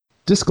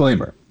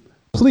Disclaimer.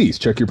 Please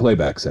check your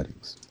playback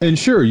settings.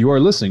 Ensure you are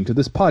listening to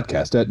this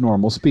podcast at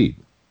normal speed.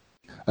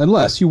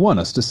 Unless you want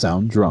us to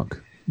sound drunk.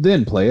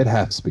 Then play at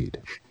half speed.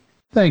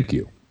 Thank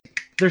you.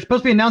 They're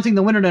supposed to be announcing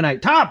the winner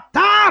tonight. Tom!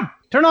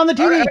 Turn on the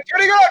TV! Right,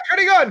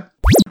 turning on!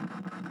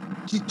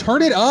 Just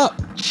turn it up!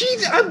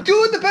 Jeez, I'm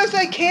doing the best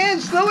I can!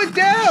 Slow it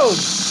down!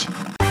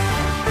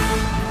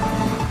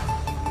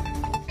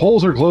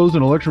 Polls are closed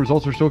and election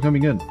results are still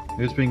coming in.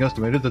 It's being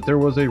estimated that there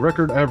was a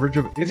record average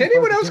of... Is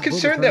anyone else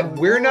concerned that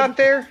we're not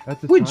there?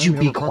 Would you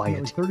be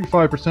quiet?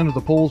 35% of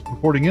the polls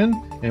reporting in,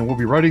 and we'll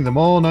be writing them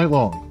all night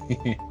long.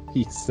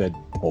 He said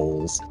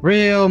polls.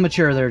 Real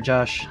mature there,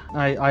 Josh.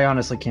 I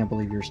honestly can't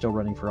believe you're still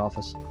running for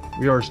office.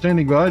 We are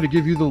standing by to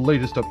give you the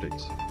latest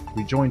updates.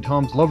 We join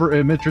Tom's lover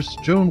and mistress,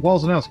 Joan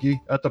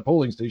Walzanowski, at the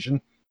polling station.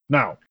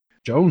 Now,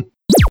 Joan?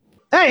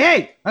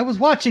 Hey! I was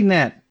watching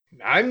that!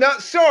 I'm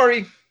not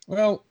sorry!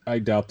 Well, I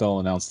doubt they'll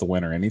announce the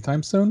winner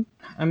anytime soon.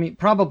 I mean,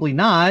 probably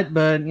not,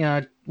 but,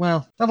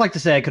 well, I'd like to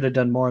say I could have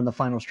done more in the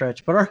final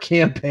stretch, but our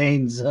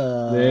campaigns,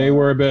 They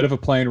were a bit of a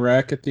plane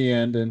wreck at the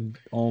end and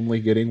only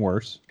getting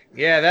worse.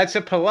 Yeah, that's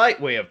a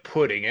polite way of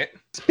putting it.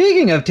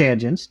 Speaking of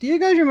tangents, do you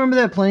guys remember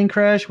that plane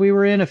crash we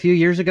were in a few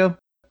years ago?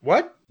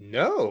 What?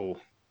 No.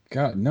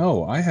 God,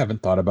 no, I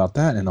haven't thought about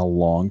that in a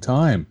long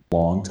time.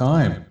 Long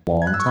time.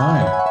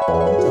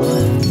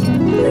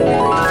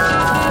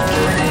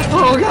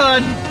 Oh,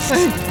 God!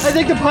 I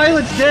think the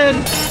pilot's dead!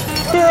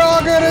 We're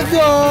all gonna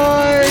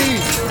die!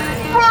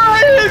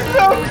 Why is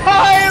the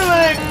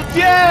pilot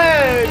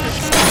dead?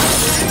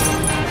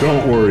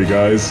 Don't worry,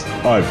 guys.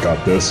 I've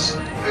got this.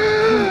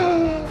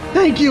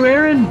 Thank you,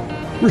 Aaron!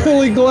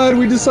 Really glad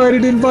we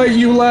decided to invite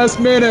you last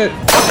minute.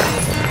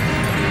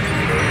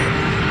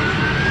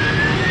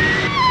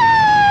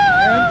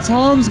 And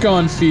Tom's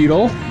gone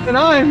fetal. And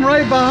I'm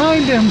right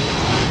behind him!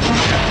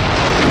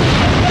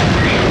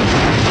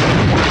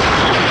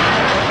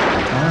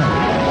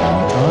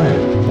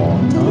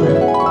 Long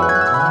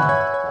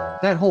time.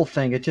 That whole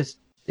thing,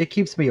 it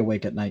keeps me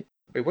awake at night.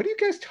 Wait, what are you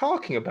guys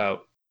talking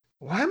about?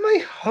 Why am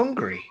I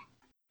hungry?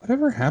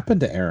 Whatever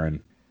happened to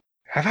Aaron?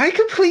 Have I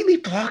completely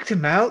blocked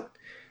him out?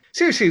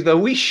 Seriously, though,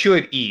 we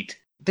should eat.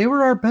 They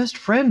were our best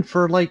friend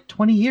for like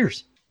 20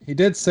 years. He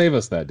did save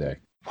us that day.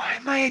 Why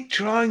am I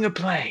drawing a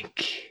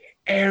blank?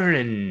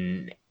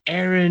 Aaron.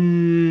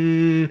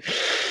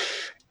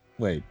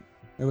 Wait,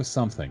 it was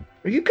something.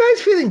 Are you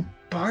guys feeling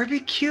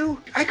barbecue?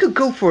 I could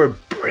go for a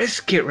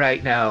brisket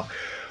right now.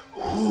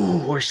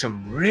 Ooh, or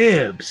some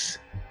ribs.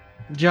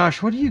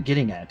 Josh, what are you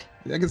getting at?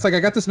 It's like I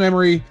got this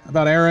memory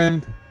about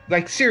Aaron.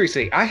 Like,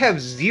 seriously, I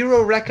have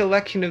zero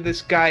recollection of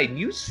this guy, and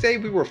you say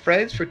we were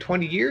friends for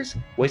 20 years?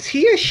 Was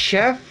he a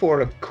chef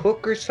or a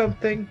cook or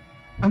something?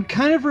 I'm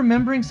kind of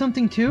remembering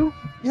something too.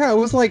 Yeah, it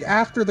was like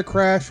after the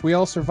crash, we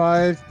all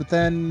survived, but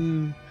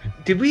then...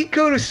 Did we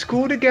go to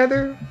school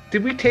together?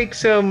 Did we take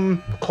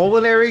some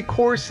culinary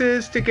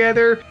courses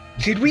together?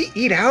 Did we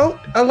eat out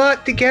a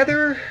lot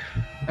together?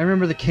 I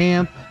remember the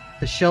camp,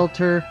 the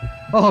shelter.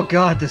 Oh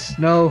God, the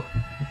snow.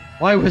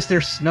 Why was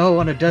there snow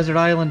on a desert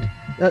island?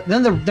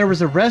 Then there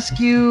was a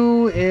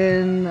rescue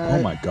in...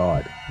 Oh my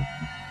God.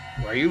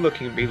 Why are you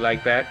looking at me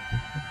like that?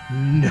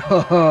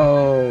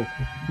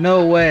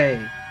 No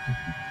way.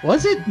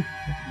 Was it?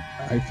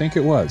 I think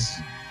it was.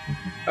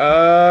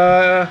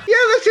 Yeah,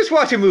 let's just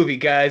watch a movie,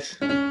 guys.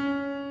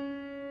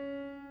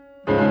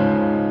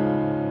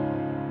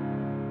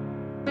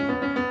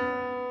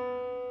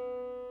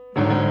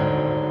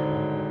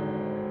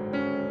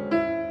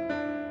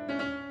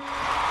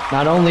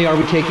 Not only are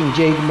we taking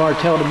Jade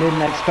Martell to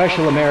Midnight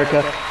Special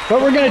America,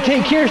 but we're going to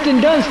take Kirsten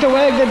Dunst to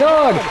Wag the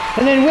Dog,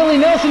 and then Willie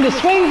Nelson to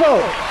Swing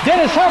Vote,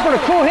 Dennis Hopper to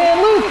Cool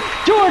Hand Luke,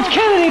 George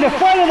Kennedy to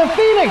Flight of the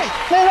Phoenix,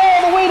 then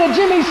all the way to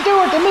Jimmy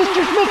Stewart to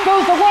Mr. Smith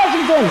Goes to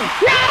Washington.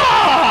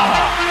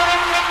 Yeah!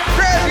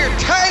 Grab your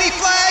tiny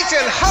flags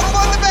and hop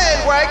on the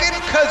bandwagon,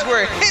 because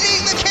we're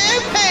hitting the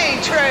campaign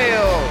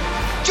trail.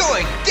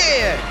 Join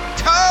Dan,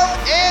 Tom,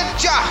 and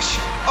Josh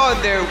on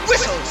their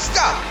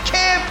whistle-stop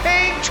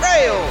campaign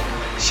trail.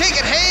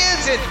 Shaking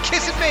hands and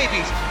kissing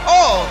babies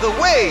all the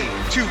way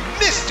to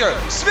Mr.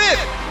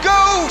 Smith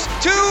Goes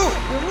to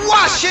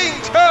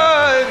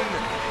Washington!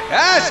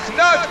 Ask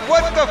not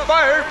what the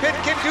fire pit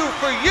can do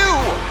for you.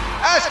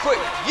 Ask what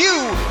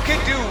you can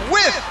do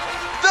with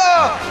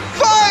the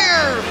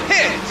fire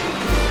pit!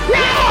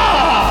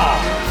 Yeah!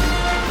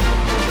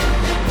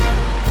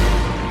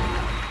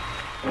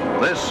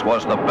 This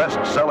was the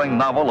best-selling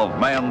novel of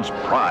man's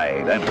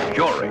pride and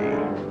fury.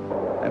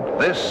 And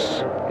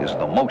this is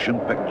the motion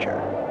picture,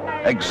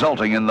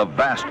 exulting in the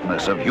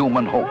vastness of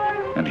human hope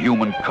and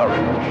human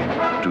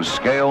courage to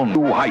scale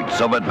new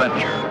heights of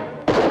adventure.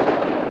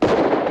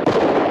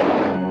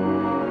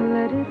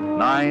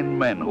 9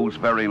 men whose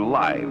very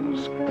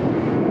lives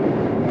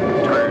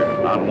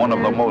turn on one of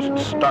the most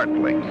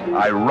startling,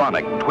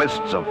 ironic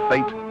twists of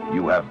fate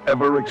you have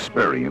ever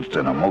experienced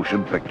in a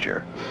motion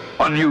picture.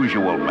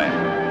 Unusual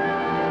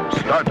men,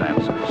 star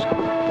dancers,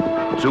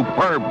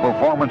 superb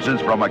performances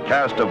from a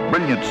cast of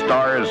brilliant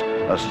stars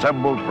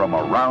assembled from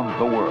around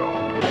the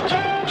world.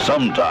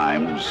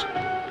 Sometimes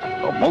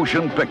a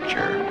motion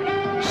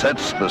picture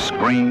sets the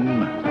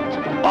screen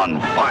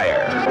on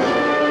fire.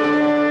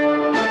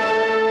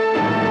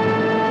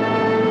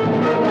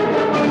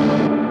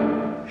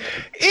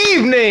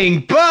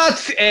 Evening,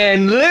 bots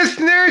and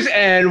listeners,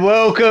 and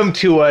welcome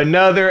to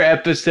another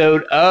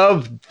episode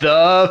of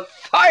The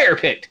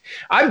Firepit.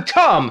 I'm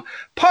Tom,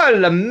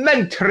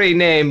 parliamentary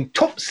name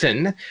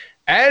Thompson,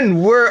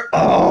 and we're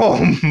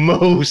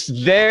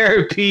almost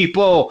there,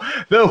 people.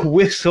 The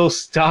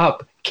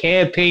whistle-stop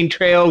campaign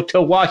trail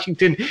to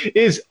Washington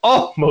is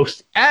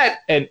almost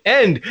at an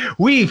end.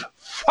 We've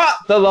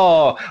fought the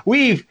law.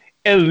 We've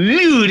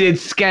eluded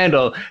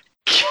scandal,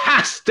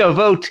 cast a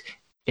vote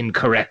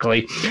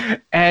incorrectly,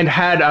 and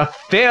had a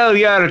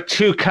failure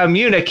to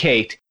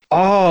communicate.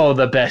 All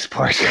the best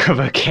parts of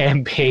a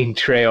campaign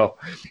trail.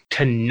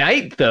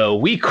 Tonight, though,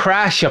 we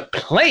crash a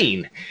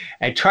plane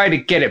and try to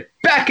get it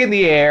back in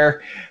the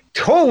air.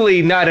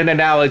 Totally not an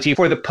analogy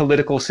for the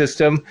political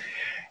system.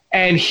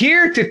 And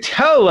here to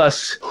tell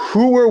us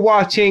who we're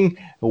watching,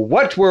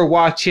 what we're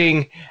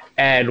watching,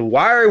 and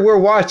why we're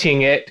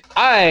watching it,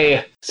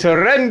 I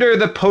surrender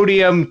the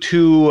podium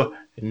to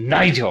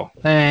Nigel.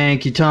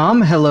 Thank you,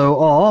 Tom. Hello,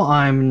 all.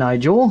 I'm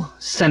Nigel,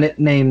 Senate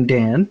named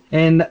Dan.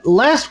 And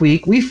last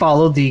week, we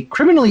followed the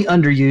criminally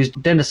underused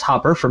Dennis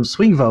Hopper from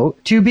Swing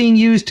Vote to being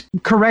used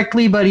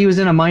correctly, but he was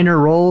in a minor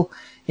role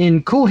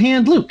in Cool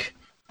Hand Luke,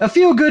 a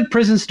feel-good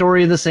prison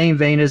story in the same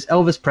vein as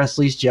Elvis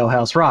Presley's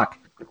Jailhouse Rock,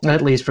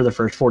 at least for the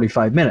first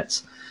 45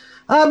 minutes.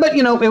 But,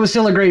 you know, it was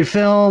still a great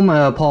film.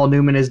 Paul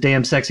Newman is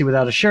damn sexy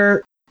without a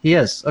shirt. He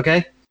is,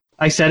 okay?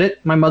 I said it.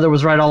 My mother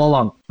was right all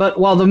along. But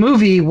while the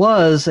movie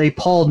was a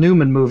Paul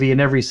Newman movie in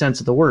every sense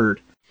of the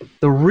word,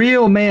 the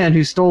real man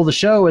who stole the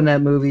show in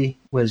that movie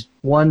was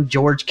one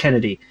George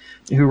Kennedy,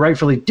 who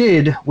rightfully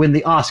did win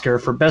the Oscar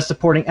for Best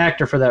Supporting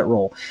Actor for that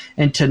role.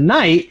 And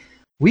tonight,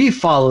 we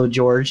follow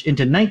George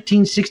into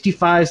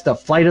 1965's The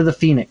Flight of the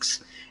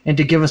Phoenix. And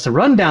to give us a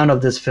rundown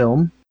of this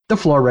film, the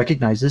floor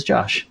recognizes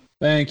Josh.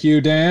 Thank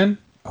you, Dan.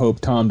 Hope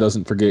Tom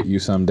doesn't forget you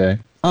someday.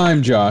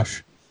 I'm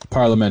Josh,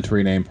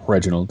 parliamentary name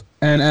Reginald.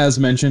 And as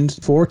mentioned,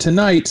 for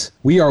tonight,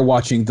 we are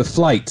watching The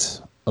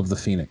Flight of the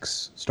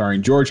Phoenix,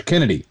 starring George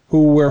Kennedy,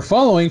 who we're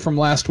following from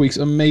last week's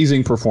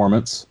amazing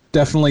performance.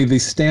 Definitely the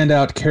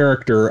standout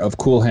character of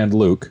Cool Hand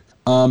Luke.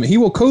 He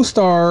will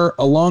co-star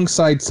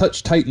alongside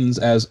such titans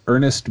as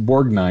Ernest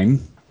Borgnine,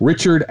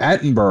 Richard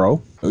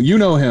Attenborough, you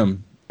know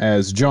him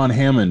as John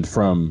Hammond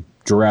from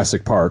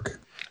Jurassic Park,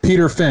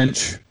 Peter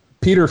Finch,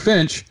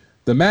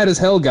 the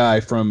mad-as-hell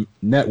guy from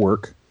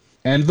Network,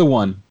 and the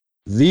one,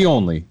 the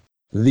only,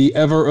 the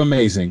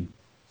ever-amazing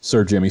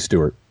Sir Jimmy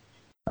Stewart.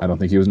 I don't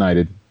think he was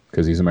knighted,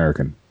 because he's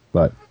American,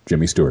 but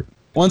Jimmy Stewart.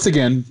 Once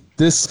again,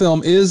 this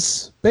film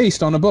is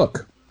based on a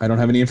book. I don't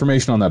have any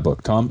information on that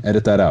book. Tom,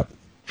 edit that out.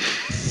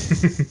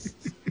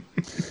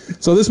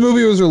 So this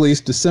movie was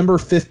released December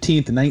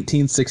 15th,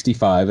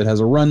 1965. It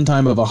has a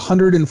runtime of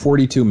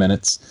 142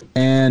 minutes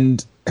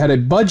and had a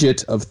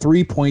budget of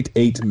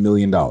 $3.8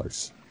 million,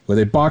 with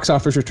a box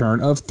office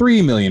return of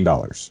 $3 million.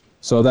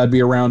 So that'd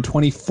be around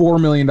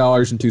 $24 million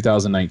in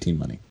 2019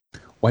 money.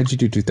 Why'd you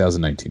do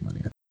 2019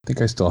 money? I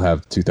think I still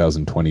have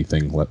 2020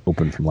 thing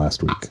open from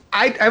last week.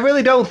 I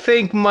really don't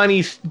think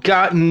money's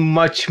gotten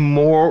much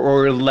more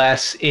or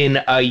less in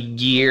a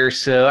year,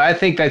 so I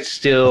think that's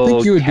still. I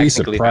think you would be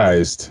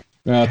surprised.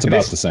 No, it's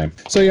about the same.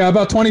 So yeah,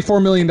 about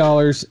 $24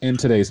 million in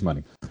today's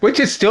money. Which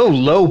is still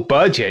low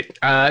budget,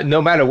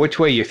 no matter which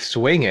way you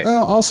swing it.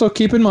 Well, also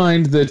keep in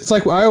mind that it's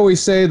like I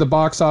always say, the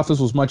box office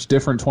was much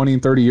different 20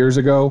 and 30 years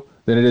ago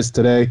than it is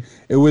today.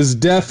 It was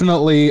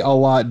definitely a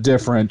lot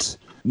different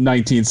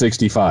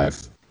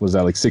 1965. Was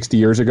that like 60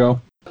 years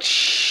ago?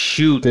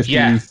 Shoot,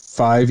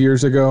 55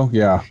 years ago?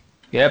 Yeah.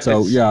 Yep.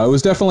 So, yeah, it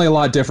was definitely a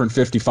lot different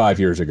 55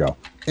 years ago.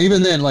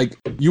 Even then, like,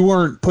 you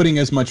weren't putting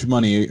as much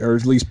money, or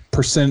at least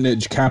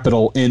percentage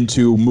capital,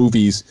 into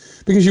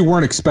movies because you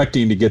weren't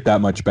expecting to get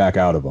that much back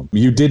out of them.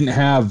 You didn't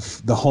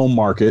have the home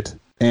market,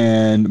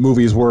 and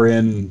movies were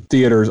in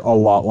theaters a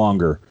lot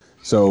longer.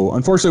 So,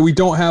 unfortunately, we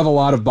don't have a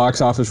lot of box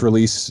office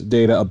release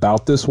data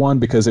about this one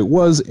because it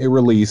was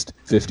released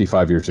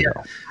 55 years ago.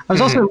 I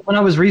was also, when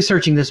I was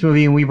researching this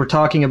movie, and we were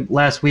talking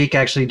last week,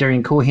 actually,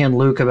 during Cool Hand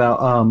Luke,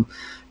 about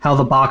how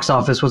the box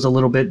office was a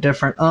little bit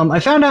different. I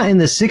found out in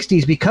the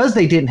 60s, because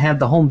they didn't have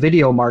the home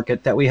video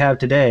market that we have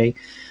today,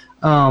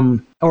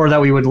 or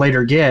that we would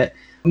later get,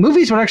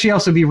 movies would actually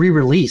also be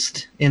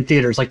re-released in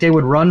theaters. Like, they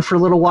would run for a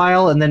little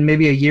while, and then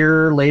maybe a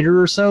year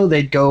later or so,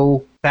 they'd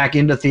go back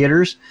into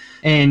theaters,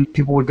 and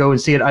people would go and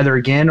see it either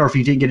again, or if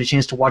you didn't get a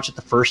chance to watch it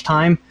the first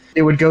time,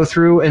 it would go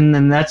through, and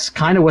then that's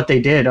kind of what they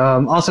did.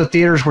 Also,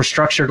 theaters were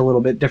structured a little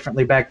bit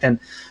differently back then.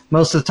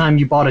 Most of the time,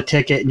 you bought a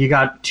ticket and you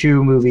got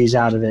 2 movies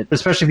out of it,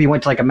 especially if you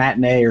went to like a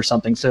matinee or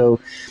something. So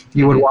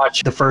you would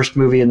watch the first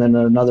movie and then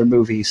another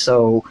movie.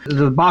 So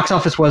the box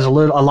office was a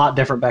lot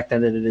different back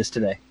then than it is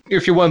today.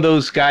 if you're one of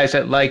those guys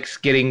that likes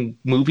getting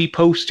movie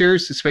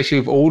posters, especially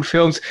of old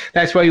films,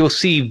 that's why you'll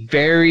see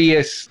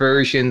various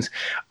versions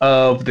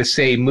of the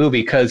same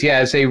movie. Because,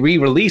 as they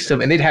re-release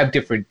them, and they'd have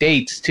different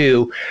dates,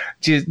 too,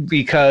 just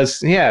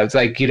because, it's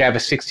like you'd have a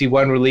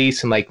 61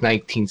 release in, like,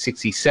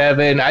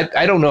 1967.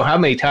 I don't know how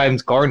many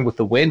times Gone with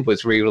the Wind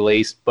was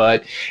re-released,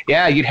 but,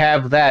 you'd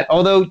have that.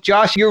 Although,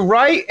 Josh, you're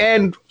right,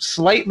 and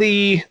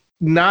slightly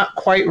not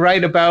quite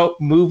right about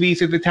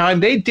movies at the time.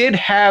 They did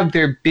have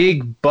their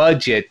big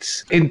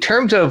budgets. In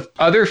terms of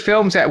other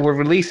films that were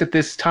released at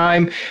this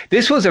time,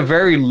 this was a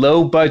very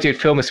low budget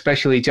film,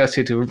 especially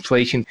adjusted to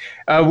inflation.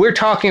 We're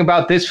talking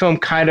about this film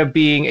kind of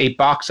being a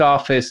box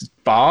office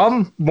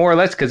bomb, more or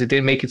less, because it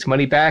didn't make its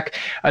money back.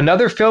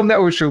 Another film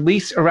that was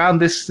released around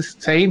this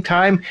same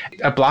time,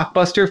 a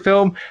blockbuster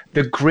film,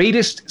 The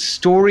Greatest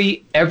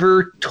Story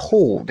Ever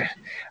Told,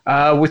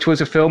 which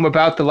was a film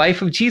about the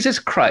life of Jesus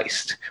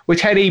Christ,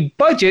 which had a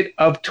budget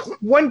of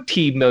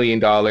 $20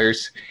 million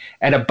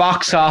and a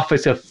box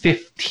office of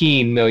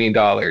 $15 million.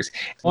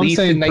 I'm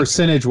saying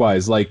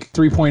percentage-wise, like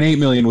 $3.8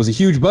 million was a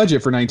huge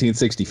budget for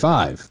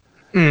 1965.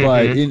 Mm-hmm.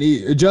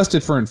 But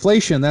adjusted for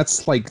inflation,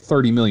 that's like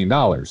 $30 million,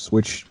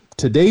 which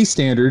today's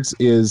standards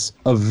is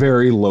a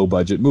very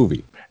low-budget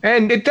movie.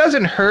 And it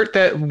doesn't hurt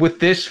that with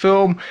this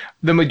film,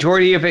 the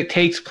majority of it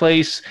takes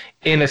place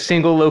in a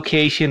single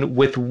location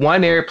with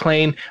one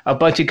airplane, a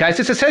bunch of guys.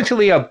 It's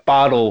essentially a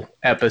bottle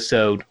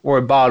episode, or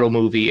a bottle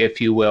movie, if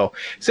you will.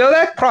 So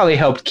that probably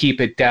helped keep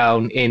it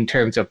down in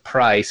terms of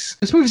price.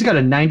 This movie's got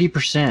a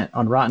 90%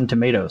 on Rotten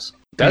Tomatoes.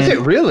 Does it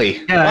really?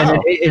 Yeah,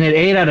 wow. and an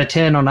 8 out of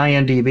 10 on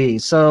IMDb.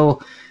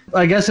 So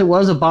I guess it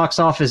was a box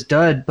office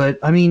dud, but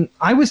I mean,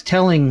 I was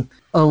telling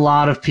a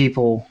lot of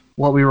people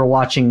what we were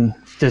watching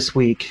this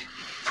week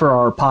for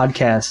our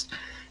podcast,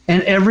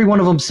 and every one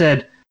of them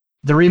said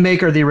the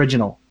remake or the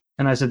original.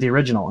 And I said the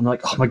original. And they're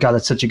like, oh my God,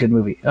 that's such a good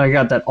movie. And I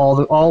got that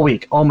all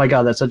week. Oh my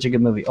God, that's such a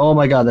good movie. Oh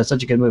my God, that's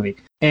such a good movie.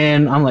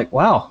 And I'm like,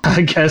 wow,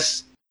 I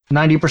guess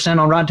 90%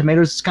 on Rotten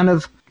Tomatoes is kind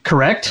of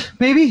correct,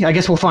 maybe? I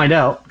guess we'll find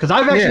out, because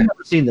I've actually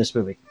never seen this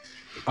movie.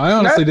 I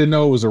honestly didn't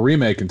know it was a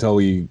remake until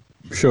we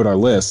showed our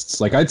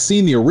lists. Like, I'd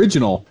seen the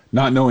original,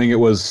 not knowing it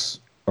was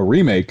a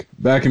remake,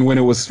 back in when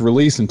it was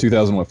released in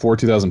 2004,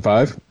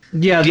 2005?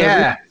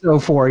 Yeah.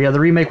 04. Yeah, the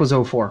remake was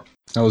 04.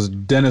 That was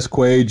Dennis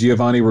Quaid,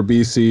 Giovanni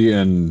Ribisi,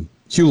 and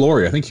Hugh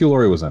Laurie. I think Hugh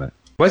Laurie was in it.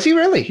 Was he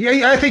really?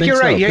 Yeah, I think you're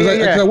so. Right.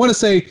 Yeah. I want to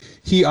say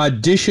he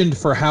auditioned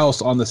for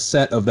House on the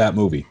set of that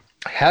movie.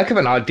 Heck of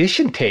an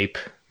audition tape.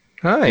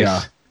 Nice.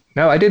 Yeah.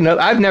 No, I didn't know.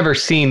 I've never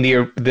seen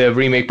the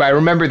remake, but I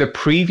remember the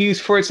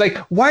previews for it. It's like,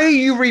 why are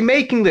you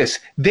remaking this?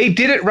 They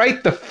did it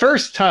right the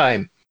first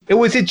time. It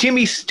was a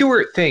Jimmy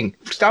Stewart thing.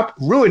 Stop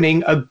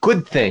ruining a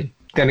good thing.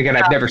 Then again,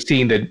 I've never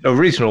seen the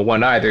original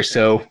one either,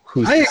 so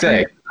who's to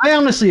say? I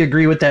honestly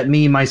agree with that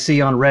meme I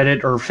see on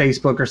Reddit or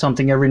Facebook or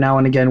something every now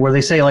and again, where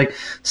they say, like,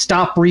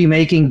 stop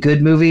remaking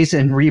good movies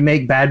and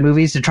remake bad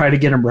movies to try to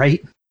get them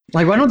right.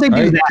 Like, why don't they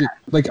do that?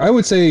 Like, I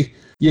would say,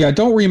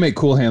 don't remake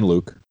Cool Hand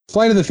Luke.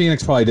 Flight of the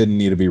Phoenix probably didn't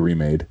need to be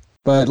remade.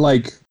 But,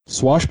 like,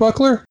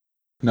 Swashbuckler?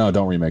 No,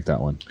 don't remake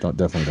that one.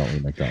 Definitely don't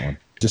remake that one.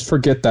 Just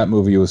forget that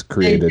movie was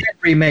created. They did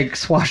remake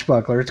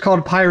Swashbuckler. It's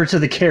called Pirates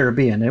of the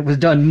Caribbean. It was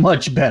done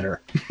much better.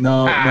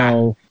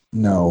 No.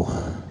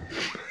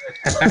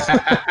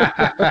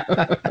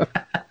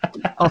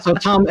 Also,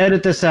 Tom,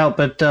 edit this out,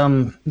 but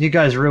you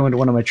guys ruined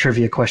one of my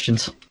trivia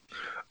questions.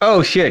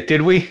 Oh, shit.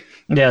 Did we?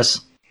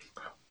 Yes.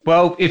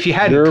 Well, if you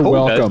hadn't You're told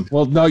welcome. us.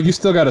 Well, no, you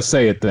still got to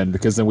say it then,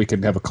 because then we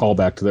can have a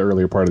callback to the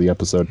earlier part of the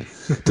episode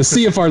to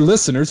see if our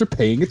listeners are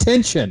paying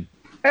attention.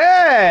 Hey!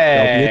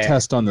 There'll be a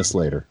test on this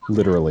later,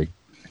 literally.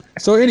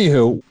 So,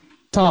 anywho,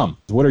 Tom,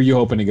 what are you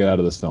hoping to get out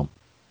of this film?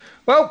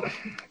 Well,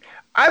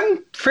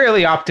 I'm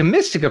fairly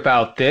optimistic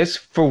about this.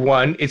 For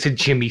one, it's a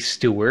Jimmy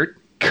Stewart.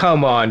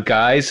 Come on,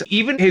 guys.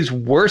 Even his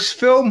worst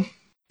film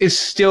is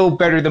still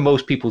better than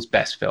most people's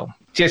best film,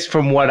 just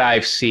from what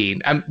I've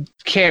seen. I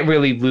can't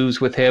really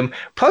lose with him.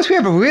 Plus, we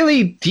have a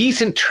really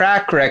decent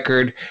track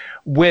record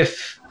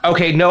with...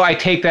 Okay, no, I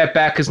take that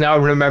back, because now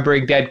I'm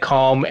remembering Dead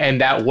Calm,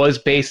 and that was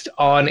based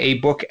on a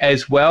book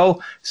as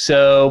well.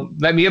 So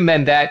let me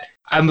amend that.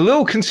 I'm a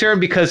little concerned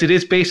because it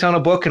is based on a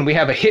book, and we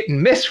have a hit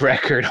and miss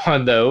record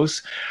on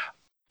those.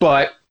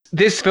 But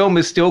this film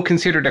is still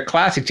considered a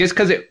classic just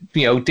because it,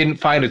 didn't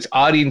find its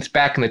audience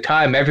back in the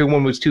time.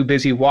 Everyone was too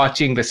busy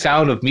watching The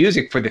Sound of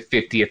Music for the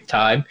 50th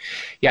time.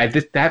 Yeah,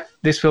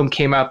 this film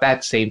came out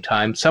that same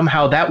time.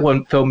 Somehow that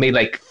one film made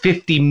like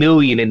 $50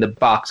 million in the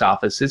box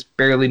office. This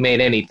barely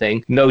made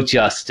anything. No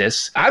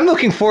justice. I'm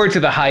looking forward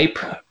to the hype.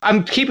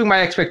 I'm keeping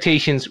my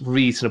expectations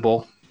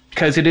reasonable,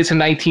 because it is a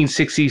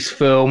 1960s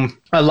film.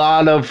 A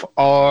lot of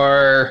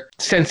our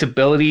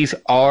sensibilities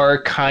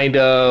are kind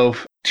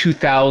of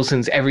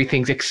 2000s,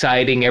 everything's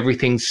exciting,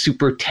 everything's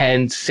super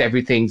tense,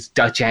 everything's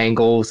Dutch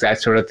angles,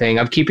 that sort of thing.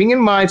 I'm keeping in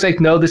mind, it's like,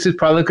 no, this is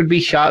probably going to be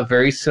shot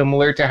very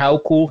similar to how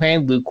Cool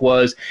Hand Luke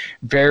was,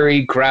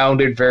 very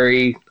grounded,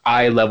 very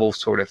eye level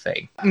sort of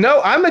thing.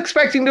 No, I'm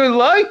expecting to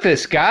like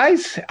this,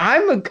 guys.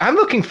 I'm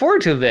looking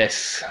forward to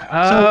this.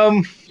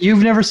 So,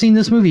 you've never seen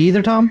this movie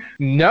either, Tom?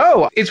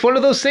 No, it's one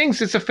of those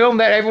things. It's a film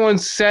that everyone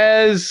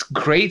says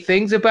great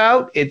things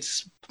about.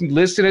 It's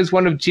listed as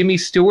one of Jimmy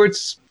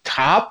Stewart's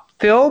top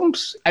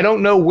films. I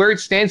don't know where it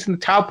stands in the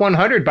top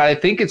 100, but I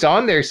think it's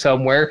on there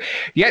somewhere.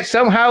 Yet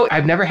somehow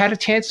I've never had a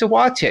chance to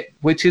watch it,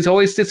 which has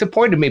always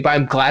disappointed me, but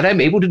I'm glad I'm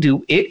able to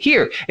do it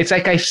here. It's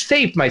like I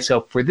saved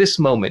myself for this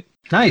moment.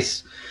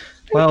 Nice.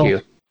 Thank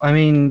you. I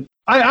mean,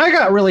 I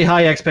got really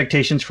high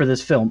expectations for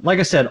this film. Like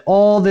I said,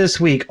 all this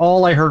week,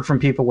 all I heard from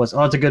people was,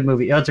 oh, it's a good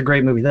movie. Oh, it's a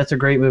great movie. That's a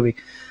great movie.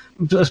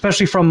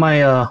 Especially from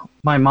my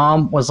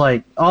mom was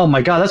like, oh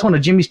my God, that's one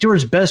of Jimmy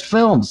Stewart's best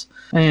films.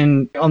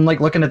 And I'm like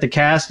looking at the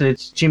cast, and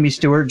it's Jimmy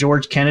Stewart,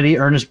 George Kennedy,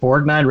 Ernest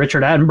Borgnine,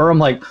 Richard Attenborough. I'm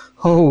like,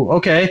 oh,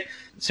 okay.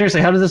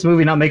 Seriously, how did this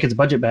movie not make its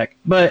budget back?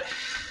 But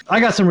I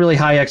got some really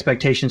high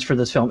expectations for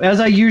this film, as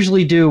I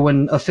usually do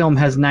when a film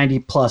has 90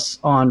 plus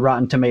on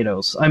Rotten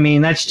Tomatoes. I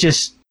mean, that's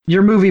just,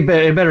 your movie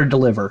it better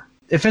deliver.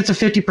 If it's a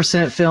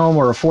 50% film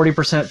or a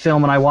 40%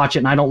 film and I watch it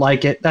and I don't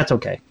like it, that's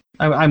okay.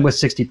 I'm with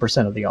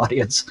 60% of the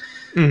audience.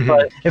 Mm-hmm.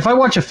 But if I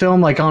watch a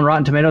film like on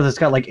Rotten Tomatoes that's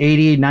got like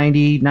 80,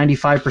 90,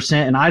 95%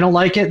 and I don't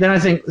like it, then I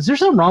think, is there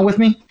something wrong with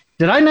me?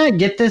 Did I not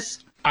get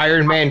this?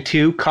 Iron Man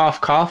 2,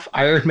 cough, cough.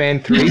 Iron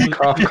Man 3,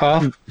 cough,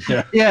 cough.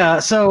 Yeah,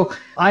 so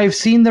I've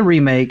seen the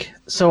remake,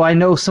 so I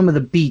know some of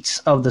the beats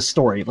of the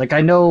story. Like,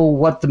 I know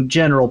what the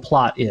general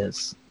plot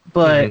is,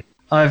 but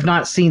I've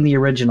not seen the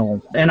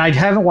original, and I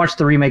haven't watched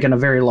the remake in a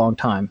very long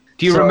time.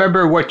 Do you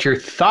remember what your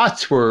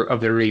thoughts were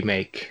of the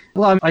remake?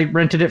 Well, I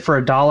rented it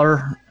for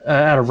 $1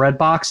 at a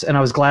Redbox, and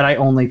I was glad I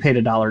only paid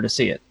 $1 to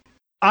see it.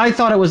 I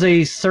thought it was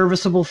a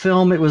serviceable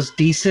film. It was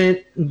decent,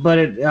 but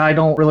I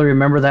don't really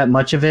remember that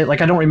much of it.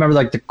 Like, I don't remember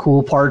like the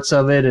cool parts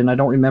of it, and I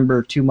don't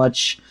remember too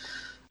much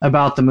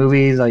about the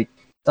movie, like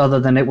other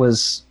than it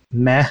was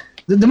meh.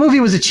 The movie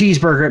was a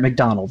cheeseburger at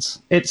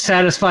McDonald's. It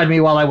satisfied me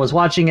while I was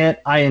watching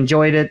it. I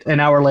enjoyed it. An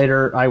hour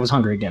later, I was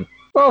hungry again.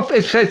 Well,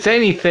 if it's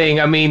anything,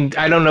 I mean,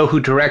 I don't know who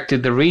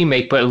directed the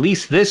remake, but at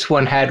least this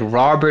one had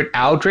Robert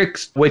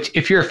Aldrich, which,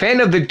 if you're a fan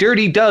of The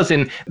Dirty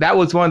Dozen, that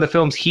was one of the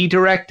films he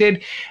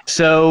directed.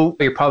 So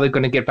you're probably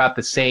going to get about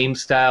the same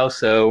style.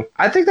 So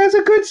I think that's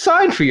a good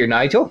sign for you,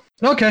 Nigel.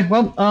 Okay,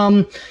 well,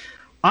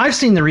 I've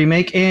seen the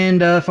remake,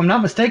 and if I'm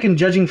not mistaken,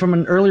 judging from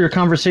an earlier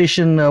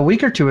conversation a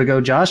week or two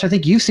ago, Josh, I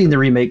think you've seen the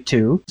remake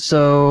too.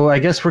 So I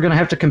guess we're going to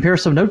have to compare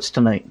some notes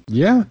tonight.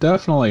 Yeah,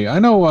 definitely. I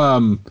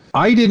know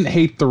I didn't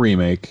hate the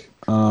remake.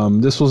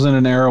 This was in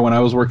an era when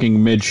I was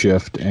working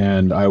mid-shift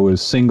and I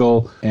was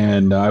single,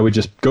 and I would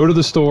just go to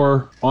the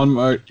store on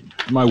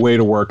my way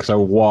to work because I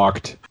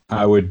walked.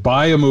 I would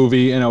buy a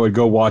movie and I would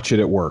go watch it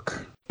at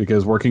work.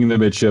 Because working in the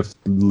mid-shift,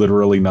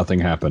 literally nothing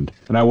happened.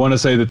 And I want to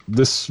say that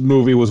this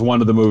movie was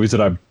one of the movies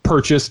that I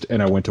purchased,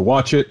 and I went to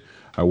watch it.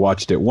 I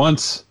watched it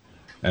once,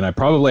 and I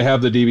probably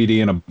have the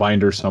DVD in a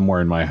binder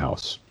somewhere in my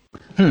house.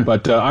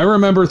 But I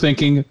remember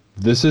thinking,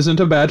 this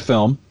isn't a bad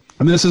film.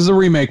 And this is a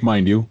remake,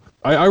 mind you.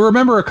 I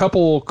remember a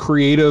couple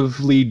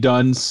creatively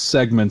done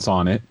segments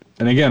on it.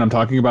 And again, I'm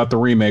talking about the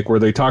remake where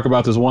they talk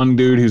about this one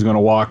dude who's going to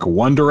walk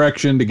one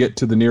direction to get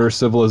to the nearest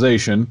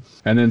civilization.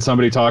 And then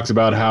somebody talks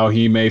about how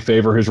he may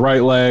favor his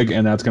right leg,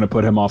 and that's going to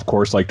put him off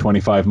course like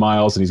 25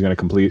 miles, and he's going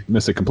to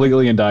miss it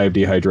completely and die of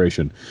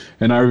dehydration.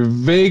 And I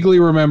vaguely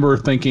remember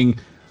thinking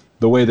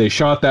the way they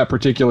shot that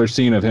particular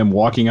scene of him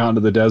walking out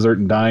into the desert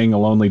and dying a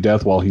lonely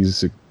death while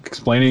he's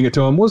explaining it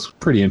to him was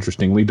pretty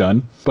interestingly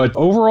done. But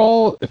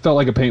overall, it felt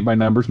like a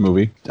paint-by-numbers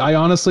movie. I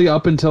honestly,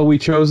 up until we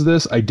chose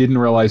this, I didn't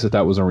realize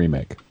that was a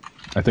remake.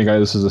 I think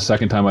this is the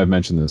second time I've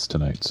mentioned this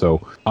tonight.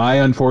 So I,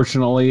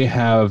 unfortunately,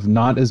 have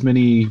not as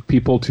many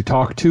people to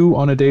talk to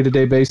on a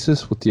day-to-day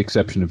basis, with the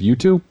exception of you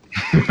two.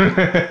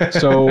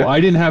 So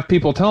I didn't have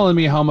people telling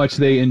me how much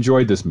they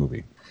enjoyed this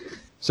movie.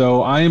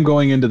 So I am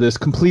going into this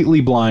completely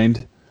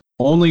blind,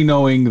 only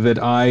knowing that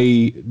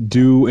I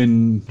do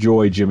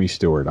enjoy Jimmy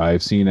Stewart.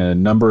 I've seen a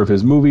number of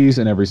his movies,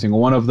 and every single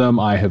one of them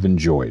I have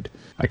enjoyed.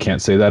 I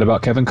can't say that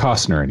about Kevin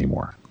Costner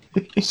anymore.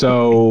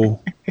 So...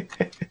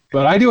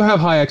 But I do have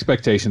high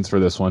expectations for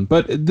this one.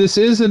 But this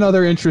is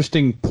another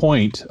interesting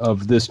point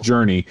of this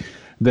journey,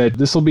 that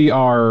this will be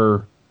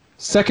our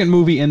second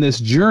movie in this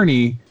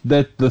journey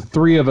that the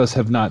three of us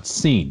have not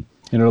seen.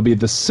 And it'll be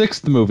the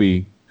sixth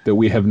movie that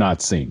we have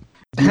not seen.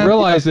 You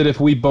realize that if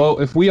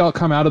we all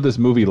come out of this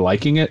movie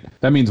liking it,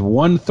 that means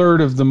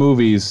 1/3 of the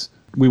movies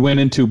we went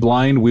into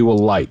blind we will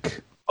like.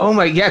 Oh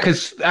my, yeah,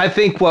 because I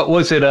think, what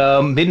was it,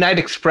 Midnight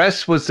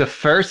Express was the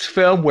first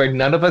film where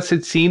none of us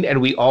had seen and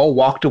we all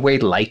walked away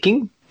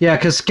liking? Yeah,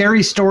 because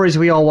Scary Stories,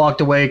 we all walked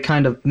away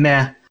kind of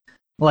meh.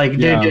 Like, we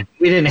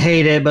didn't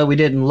hate it, but we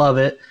didn't love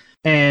it.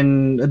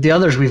 And the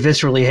others we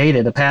viscerally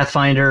hated. The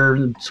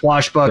Pathfinder,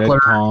 Swashbuckler,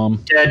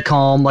 Dead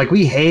Calm. Like,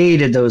 we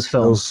hated those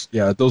films.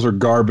 Those are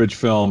garbage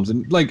films.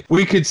 And, like,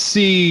 we could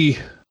see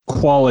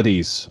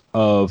qualities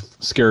of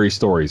Scary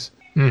Stories.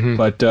 Mm-hmm.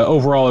 But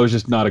overall, it was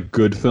just not a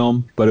good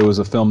film. But it was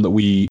a film that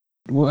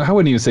I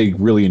wouldn't even say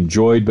really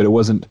enjoyed, but it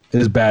wasn't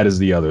as bad as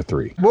the other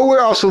three. Well,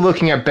 we're also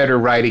looking at better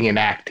writing and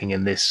acting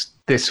in this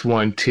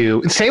one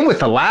too. Same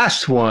with the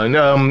last one,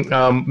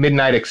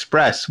 Midnight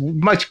Express.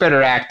 Much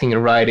better acting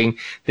and writing.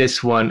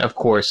 This one, of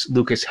course,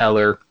 Lucas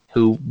Heller,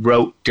 who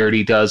wrote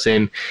Dirty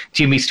Dozen,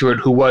 Jimmy Stewart,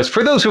 who was,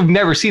 for those who've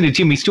never seen a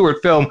Jimmy Stewart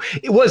film,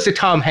 it was the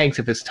Tom Hanks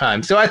of his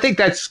time. So I think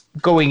that's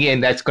going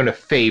to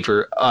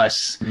favor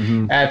us.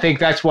 Mm-hmm. And I think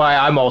that's why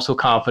I'm also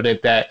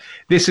confident that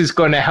this is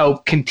going to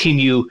help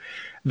continue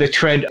the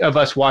trend of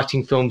us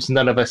watching films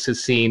none of us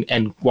has seen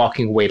and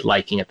walking away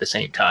liking at the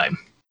same time.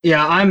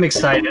 Yeah, I'm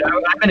excited.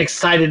 I've been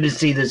excited to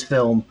see this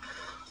film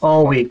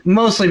all week,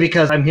 mostly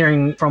because I'm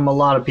hearing from a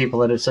lot of people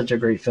that it's such a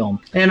great film.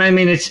 And I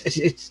mean,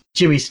 it's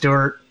Jimmy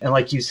Stewart, and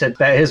like you said,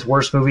 his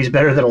worst movie is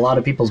better than a lot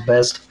of people's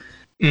best.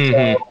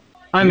 Mm-hmm.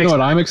 So you know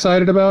what I'm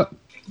excited about?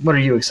 What are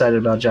you excited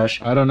about,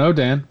 Josh? I don't know,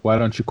 Dan. Why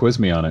don't you quiz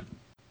me on it?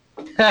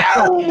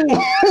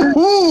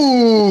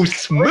 Ooh,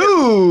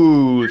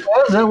 smooth.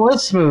 That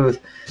was smooth.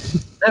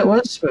 That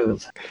was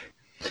smooth.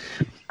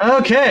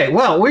 Okay,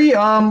 well,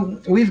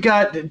 we've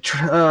got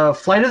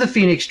Flight of the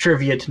Phoenix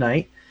trivia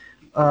tonight.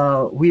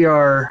 We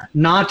are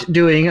not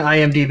doing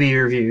IMDb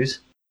reviews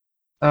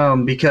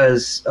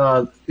because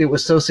it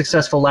was so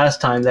successful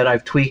last time that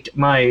I've tweaked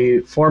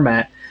my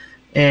format.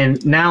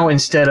 And now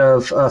instead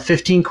of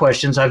 15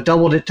 questions, I've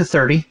doubled it to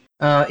 30.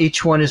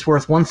 Each one is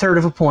worth 1/3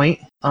 of a point,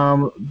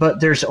 but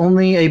there's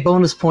only a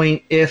bonus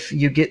point if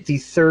you get the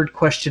third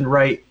question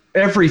right,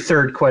 every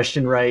third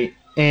question right,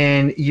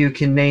 and you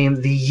can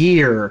name the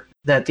year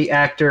that the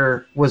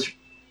actor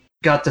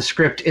got the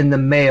script in the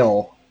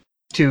mail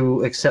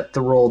to accept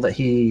the role that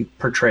he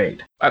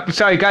portrayed. I'm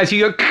sorry, guys,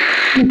 you're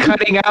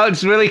cutting out.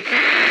 It's really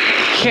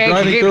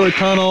driving through a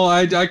tunnel.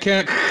 I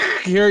can't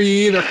hear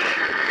you either.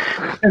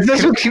 If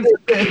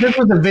this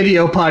was a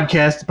video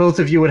podcast, both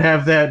of you would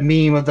have that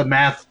meme of the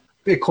math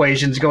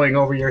equations going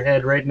over your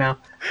head right now.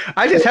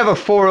 I just have a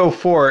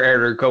 404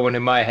 error going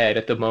in my head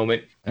at the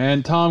moment.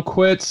 And Tom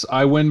quits.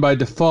 I win by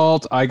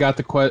default. I got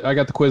the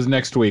quiz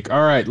next week.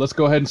 All right, let's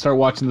go ahead and start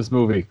watching this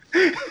movie.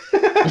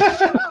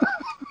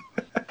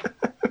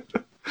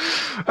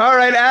 All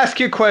right, ask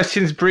your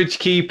questions,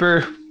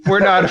 Bridgekeeper. We're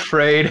not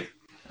afraid.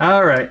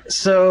 All right.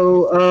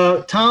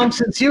 So, Tom,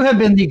 since you have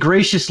been the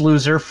gracious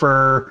loser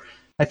for,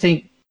 I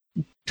think,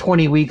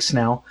 20 weeks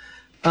now,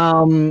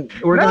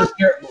 we're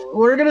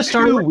gonna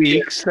start 2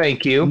 weeks.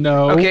 Thank you.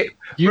 No. Okay.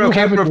 You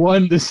haven't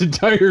won this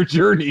entire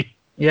journey.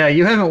 Yeah,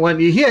 you haven't won.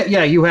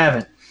 Yeah, you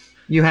haven't.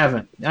 You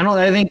haven't.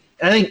 I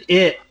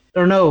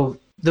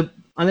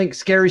think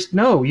Scary.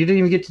 No, you didn't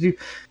even get to do.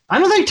 I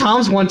don't think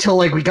Tom's won till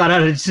like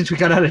since we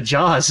got out of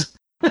Jaws.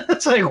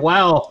 It's like,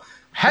 wow.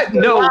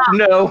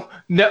 No.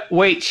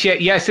 Wait,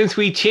 shit. Yeah, since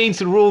we changed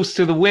the rules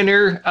to the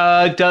winner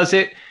does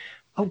it.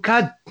 Oh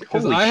God.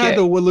 Holy I shit. had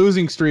the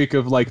losing streak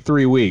of like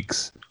 3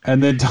 weeks.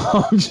 And then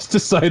Tom just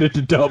decided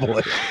to double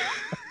it.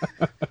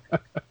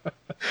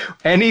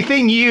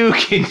 Anything you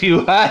can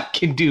do, I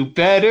can do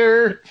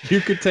better. You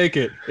could take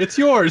it. It's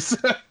yours.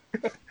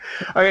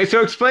 Okay,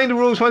 so explain the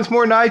rules once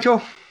more,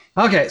 Nigel.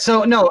 Okay,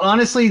 so no,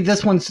 honestly,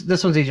 this one's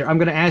easier. I'm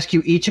going to ask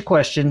you each a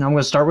question. I'm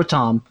going to start with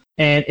Tom,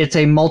 and it's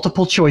a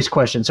multiple choice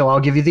question. So I'll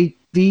give you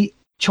the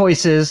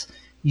choices.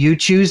 You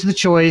choose the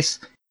choice.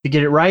 If you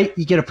get it right,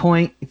 you get a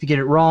point. If you get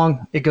it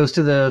wrong, it goes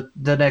to the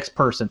next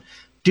person.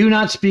 Do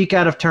not speak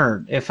out of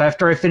turn. If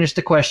after I finish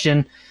the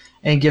question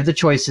and give the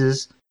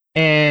choices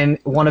and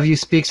one of you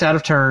speaks out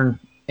of turn,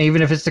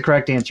 even if it's the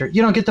correct answer,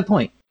 you don't get the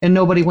point and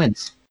nobody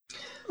wins.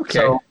 Okay.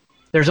 So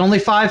there's only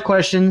 5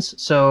 questions,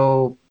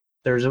 so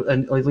there's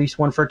at least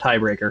one for a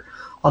tiebreaker.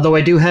 Although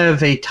I do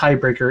have a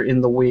tiebreaker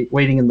in the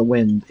waiting in the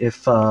wind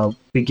if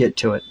we get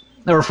to it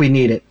or if we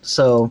need it.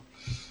 So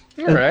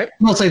all right.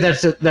 Mostly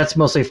that's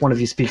mostly if one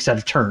of you speaks out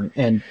of turn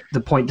and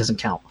the point doesn't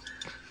count.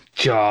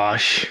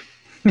 Josh.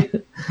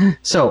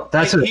 So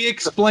that's He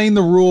explained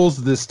the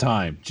rules this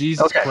time.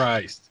 Jesus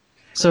Christ.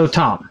 So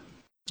Tom,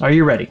 are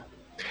you ready?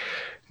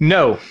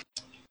 No.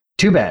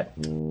 Too bad.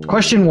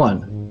 Question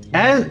 1.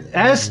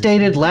 As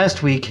stated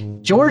last week,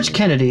 George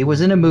Kennedy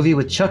was in a movie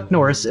with Chuck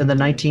Norris in the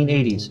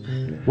 1980s.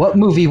 What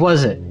movie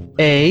was it?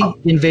 A.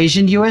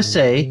 Invasion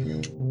USA,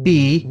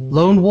 B.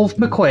 Lone Wolf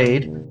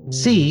McQuade,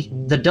 C.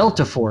 The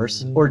Delta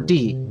Force, or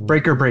D.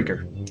 Breaker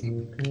Breaker?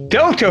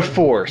 Delta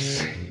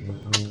Force.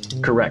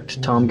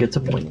 Correct. Tom gets a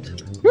point.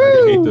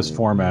 I hate this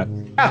format.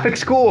 Catholic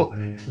school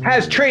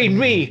has trained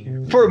me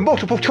for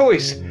multiple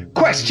choice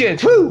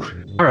questions. Woo!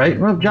 All right.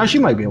 Well, Josh, you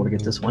might be able to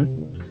get this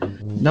one.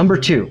 Number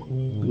 2.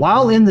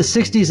 While in the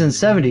 60s and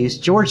 70s,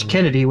 George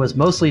Kennedy was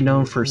mostly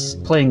known for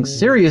playing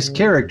serious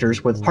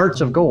characters with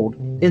hearts of gold.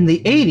 In the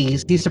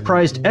 80s, he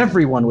surprised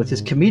everyone with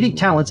his comedic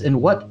talents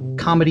in what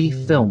comedy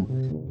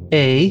film?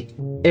 A.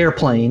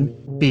 Airplane,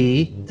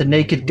 B. The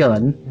Naked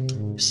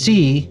Gun,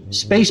 C.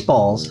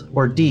 Spaceballs,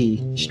 or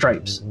D.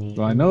 Stripes?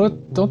 Well, I know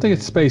it. Don't think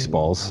it's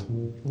Spaceballs.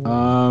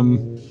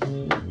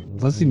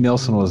 Leslie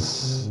Nielsen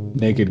was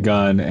Naked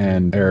Gun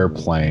and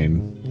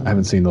Airplane. I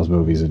haven't seen those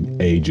movies in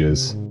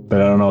ages,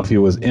 but I don't know if he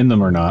was in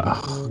them or not.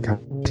 Oh, God.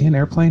 Is he in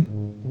Airplane?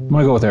 I'm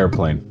gonna go with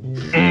Airplane.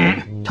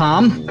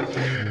 Tom?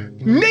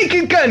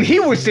 Naked Gun, he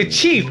was the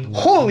chief.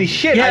 Holy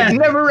shit, Yes. I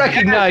never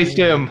recognized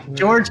him.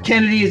 George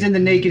Kennedy is in the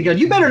Naked Gun.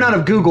 You better not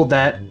have Googled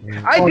that.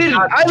 I didn't.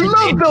 I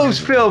love those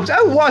films.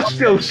 I watch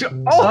those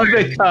all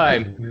the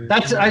time.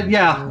 That's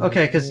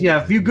okay, because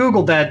if you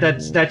Googled that,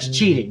 that's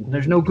cheating.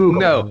 There's no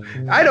Google. No,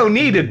 I don't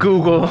need a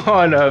Google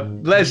on a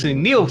Leslie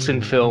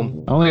Nielsen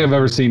film. I don't think I've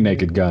ever seen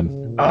Naked Gun.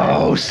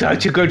 Oh,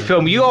 such a good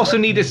film. You also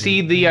need to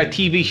see the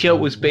TV show it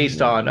was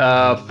based on,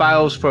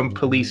 Files from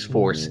Police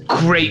Force.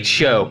 Great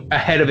show.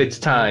 Ahead of its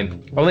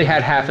time. Only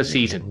had half a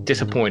season.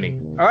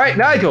 Disappointing. All right,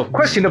 Nigel,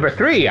 question number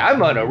 3.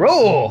 I'm on a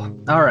roll.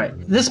 All right.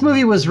 This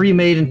movie was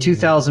remade in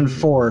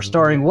 2004,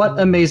 starring what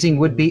amazing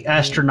would-be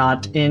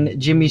astronaut in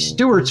Jimmy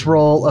Stewart's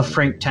role of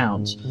Frank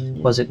Towns?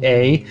 Was it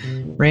A,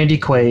 Randy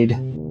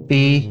Quaid,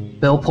 B,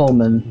 Bill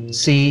Pullman,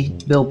 C,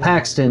 Bill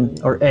Paxton,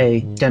 or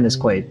A, Dennis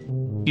Quaid?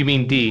 You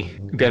mean D,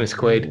 Dennis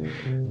Quaid.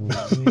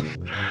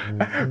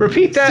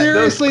 Repeat that.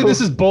 Seriously,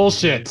 this is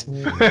bullshit.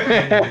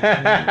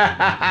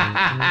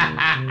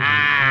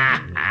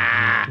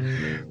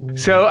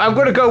 So I'm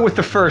going to go with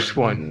the first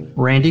one.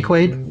 Randy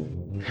Quaid?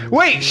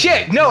 Wait,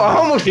 shit! No, I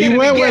almost did He it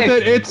went again.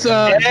 with it. It's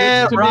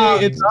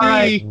it's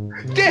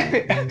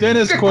D.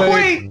 Dennis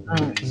Quaid.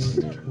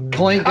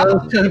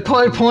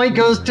 Point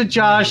goes to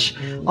Josh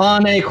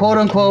on a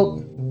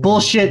quote-unquote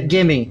bullshit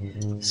gimme.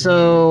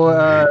 So,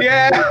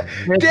 Yeah,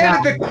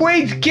 damn it, the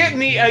Quaids get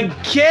me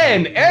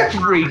again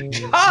every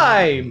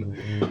time.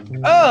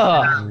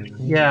 Ugh.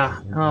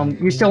 yeah.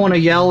 You still want to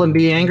yell and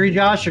be angry,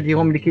 Josh, or do you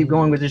want me to keep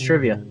going with this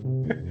trivia?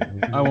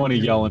 I want to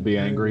yell and be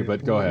angry,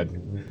 but go ahead.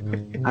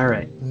 All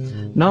right.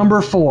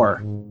 Number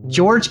 4.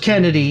 George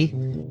Kennedy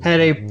had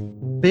a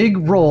big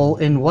role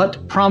in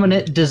what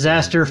prominent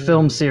disaster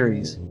film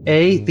series?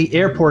 A, the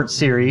Airport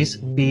series,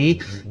 B,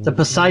 the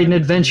Poseidon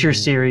Adventure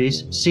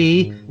series,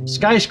 C,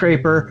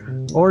 Skyscraper,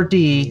 or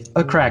D,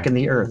 A Crack in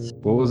the Earth?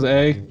 What was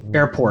A?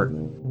 Airport.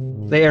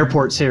 The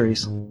Airport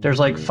series. There's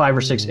like 5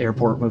 or 6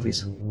 Airport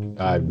movies.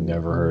 I've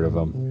never heard of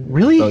them.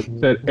 Really? So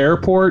that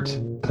Airport,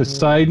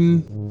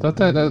 Poseidon. I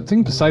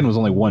think Poseidon was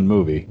only one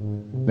movie.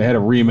 They had a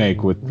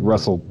remake with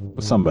Russell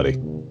somebody.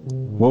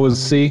 What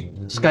was C?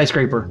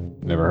 Skyscraper.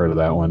 Never heard of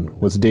that one.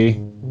 What's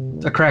D?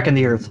 A Crack in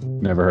the Earth.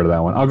 Never heard of that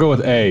one. I'll go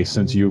with A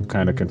since you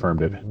kind of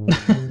confirmed it.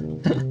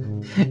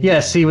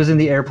 Yes, he was in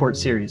the Airport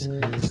series.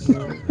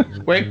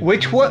 Wait,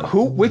 which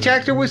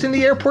actor was in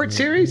the Airport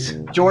series?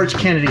 George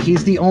Kennedy.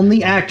 He's the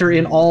only actor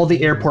in all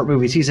the Airport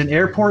movies. He's in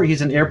Airport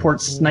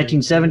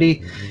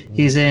 1970.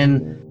 He's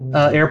in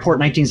Airport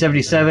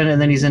 1977,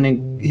 and then he's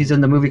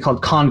in the movie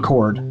called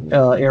Concorde,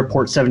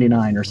 Airport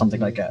 79 or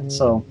something like that.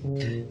 So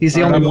he's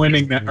the only. I'm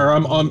winning that, or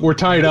we're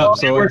tied up.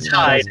 So We're it's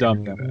not as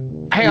tied.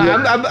 dumb. Hang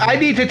on, I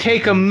need to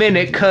take a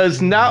minute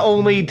because not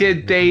only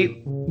did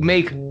they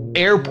make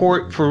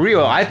Airport for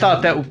real, I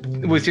thought that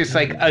was just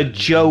like a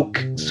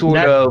joke sort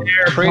of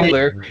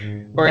trailer.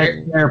 Or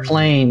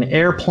Airplane.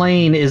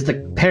 Airplane is the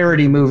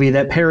parody movie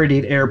that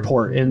parodied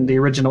Airport in the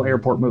original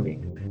Airport movie.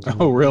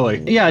 Oh,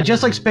 really? Yeah,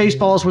 just like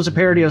Spaceballs was a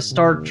parody of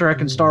Star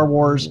Trek and Star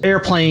Wars,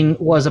 Airplane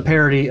was a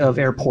parody of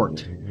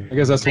Airport. I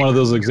guess that's one of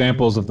those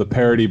examples of the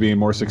parody being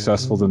more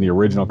successful than the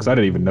original, because I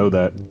didn't even know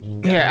that.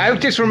 Yeah, I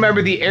just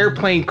remember the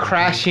airplane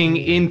crashing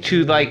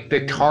into like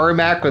the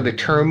tarmac or the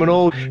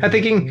terminal. I'm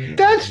thinking,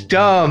 that's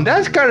dumb.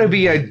 That's gotta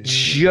be a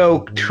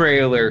joke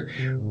trailer.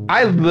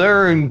 I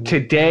learned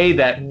today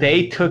that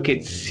they took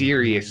it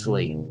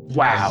seriously.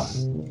 Wow.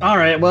 All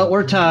right, well,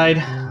 we're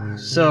tied.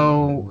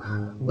 So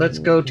let's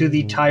go to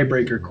the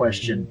tiebreaker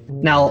question.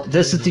 Now,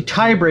 this is the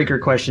tiebreaker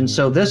question.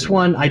 So this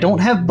one, I don't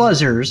have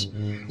buzzers.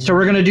 So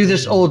we're going to do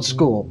this old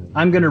school.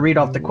 I'm going to read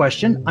off the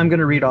question. I'm going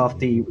to read off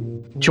the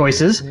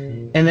choices.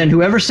 And then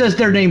whoever says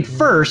their name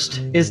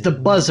first is the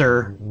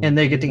buzzer, and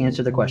they get to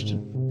answer the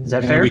question. Is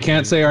that fair? We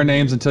can't say our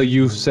names until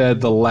you've said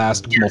the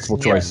last multiple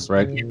choices,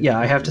 right? Yeah,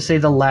 I have to say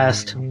the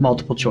last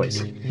multiple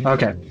choice.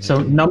 Okay, so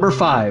number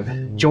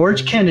 5.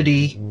 George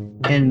Kennedy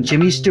and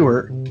Jimmy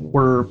Stewart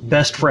were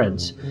best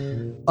friends.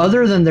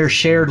 Other than their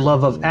shared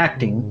love of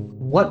acting,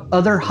 what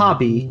other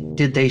hobby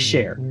did they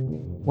share?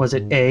 Was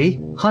it A,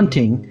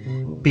 hunting,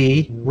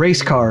 B,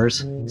 race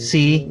cars,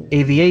 C,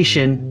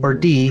 aviation, or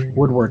D,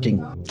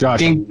 woodworking?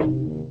 Josh.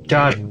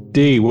 Josh.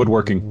 D,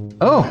 woodworking.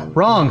 Oh,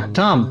 wrong.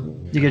 Tom,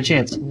 you get a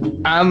chance.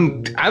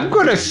 I'm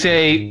gonna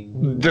say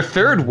the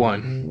third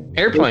one.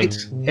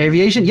 Airplanes.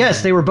 Aviation?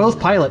 Yes, they were both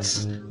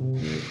pilots.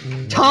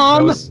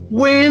 Tom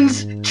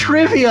wins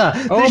trivia.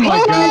 Oh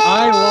my god,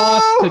 I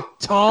lost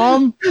to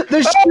Tom?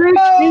 The streak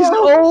is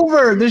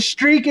over. The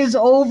streak is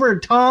over.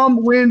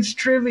 Tom wins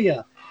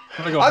trivia.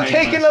 I'm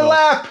taking a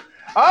lap.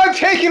 I'm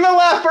taking a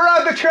lap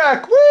around the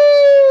track.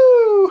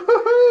 Woo!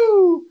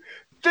 Hoo-hoo!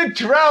 The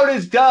drought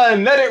is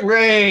done. Let it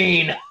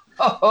rain.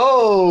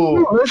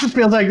 Oh, This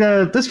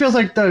feels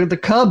like the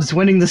Cubs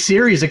winning the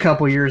series a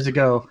couple years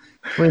ago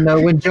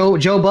when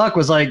Joe Buck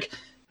was like,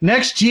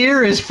 "Next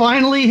year is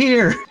finally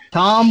here."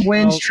 Tom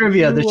wins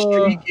trivia. The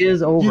streak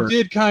is over. You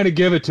did kind of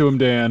give it to him,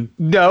 Dan.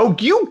 no,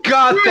 you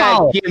got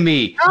that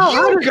gimme.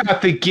 You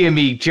got the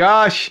gimme,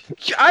 Josh.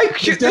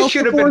 This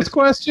should have been.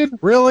 Question?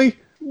 Really?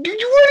 What are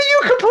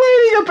you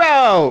complaining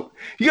about?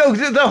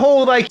 The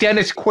whole like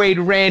Dennis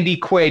Quaid, Randy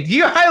Quaid.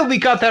 You highly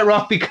got that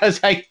wrong because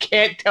I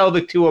can't tell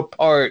the two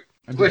apart.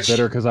 I'm just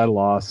bitter because I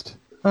lost.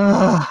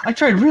 I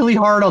tried really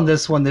hard on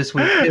this one this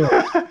week too.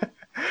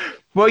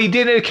 Well, you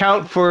didn't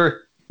account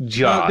for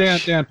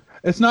Josh. Dan,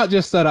 it's not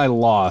just that I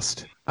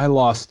lost. I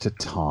lost to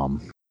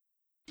Tom,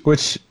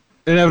 which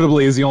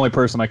inevitably is the only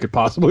person I could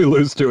possibly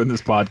lose to in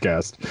this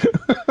podcast.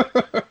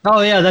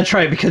 Oh yeah, that's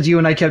right, because you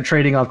and I kept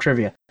trading off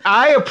trivia.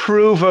 I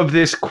approve of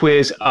this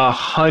quiz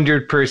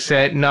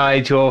 100%,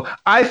 Nigel.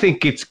 I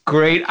think it's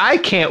great. I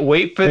can't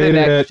wait for the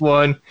next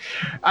one.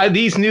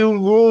 These new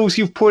rules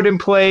you've put in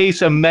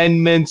place,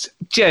 amendments,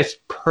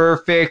 just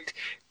perfect.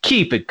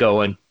 Keep it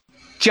going.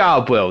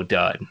 Job well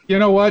done. You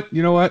know what?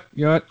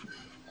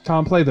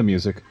 Tom, play the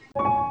music.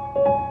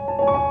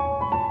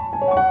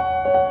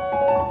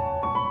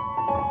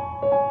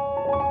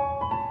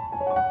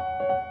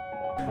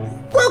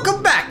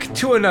 Welcome back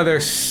to another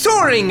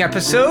soaring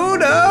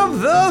episode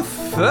of the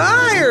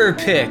Fire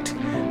Pit.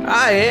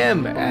 I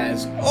am,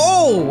 as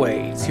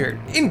always, your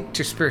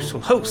interspersal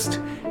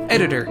host,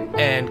 editor,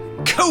 and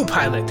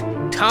co-pilot,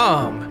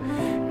 Tom.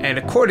 And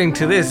according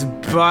to this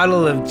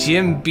bottle of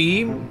Jim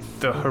Beam,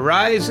 the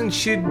horizon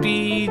should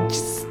be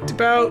just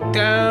about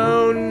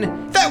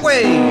down that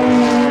way.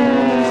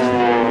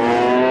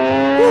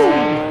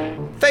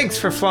 Woo! Thanks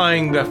for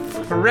flying the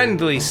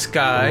friendly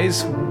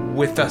skies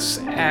with us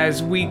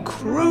as we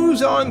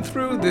cruise on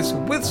through this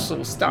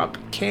whistle-stop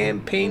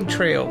campaign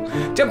trail,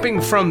 jumping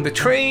from the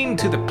train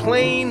to the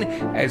plane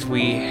as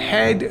we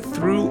head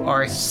through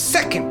our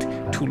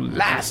second to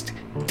last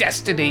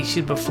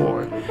destination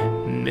before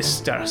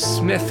Mr.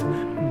 Smith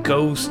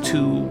goes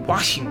to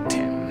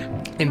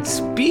Washington. And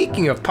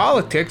speaking of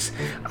politics,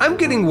 I'm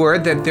getting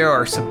word that there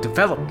are some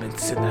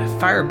developments in the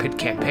Fire Pit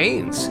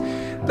campaigns.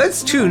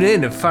 Let's tune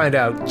in and find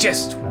out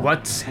just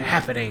what's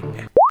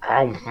happening.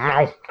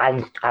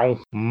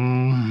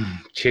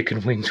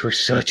 Chicken wings were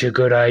such a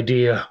good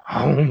idea.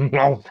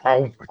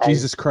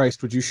 Jesus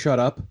Christ, would you shut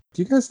up?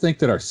 Do you guys think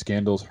that our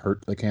scandals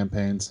hurt the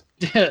campaigns?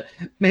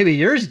 Maybe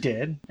yours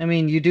did. I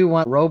mean, you do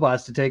want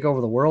robots to take over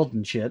the world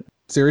and shit.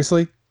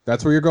 Seriously?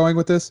 That's where you're going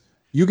with this?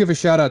 You give a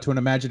shout out to an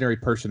imaginary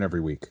person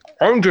every week.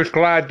 I'm just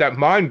glad that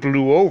mine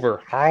blew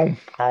over.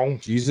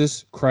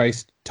 Jesus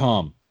Christ,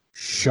 Tom,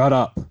 shut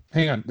up.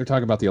 Hang on, they're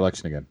talking about the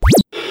election again.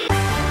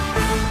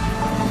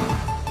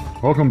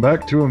 Welcome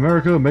back to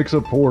America Makes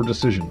a Poor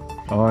Decision.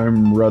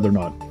 I'm rather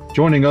not.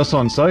 Joining us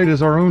on site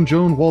is our own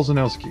Joan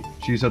Walzanowski.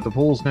 She's at the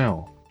polls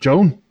now.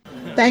 Joan?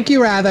 Thank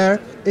you,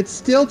 Rather. It's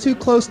still too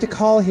close to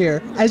call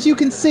here. As you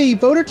can see,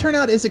 voter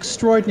turnout is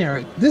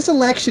extraordinary. This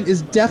election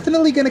is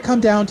definitely going to come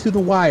down to the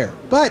wire.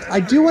 But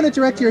I do want to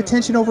direct your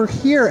attention over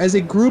here as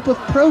a group of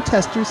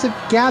protesters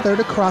have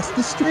gathered across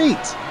the street.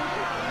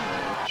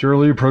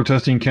 Surely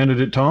protesting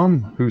candidate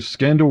Tom, whose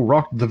scandal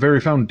rocked the very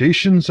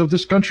foundations of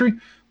this country?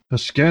 A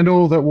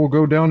scandal that will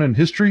go down in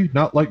history,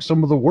 not like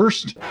some of the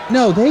worst?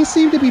 No, they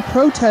seem to be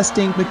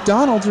protesting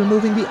McDonald's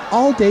removing the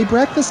all-day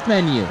breakfast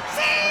menu.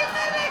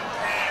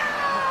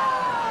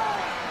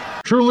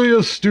 Truly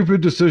a stupid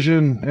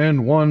decision,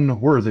 and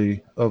one worthy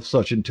of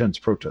such intense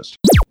protest.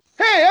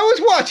 Hey, I was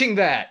watching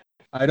that!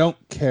 I don't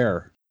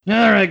care.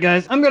 All right,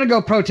 guys, I'm going to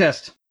go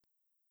protest.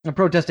 I'm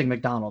protesting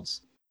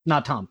McDonald's,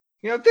 not Tom.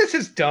 This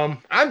is dumb.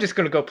 I'm just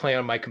going to go play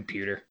on my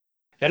computer.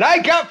 That I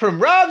got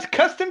from Rob's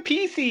Custom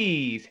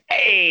PCs.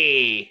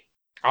 Hey!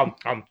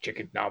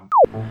 Chicken nom.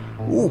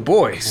 Oh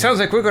boy, sounds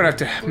like we're gonna have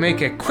to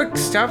make a quick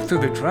stop through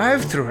the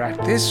drive-thru at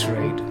this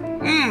rate.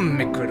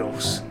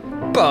 McGriddles.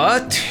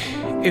 But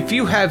if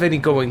you have any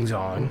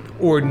goings-on,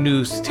 or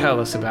news to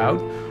tell us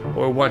about,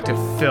 or want to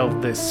fill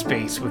this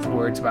space with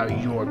words about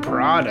your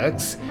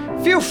products,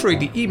 feel free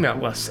to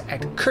email us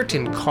at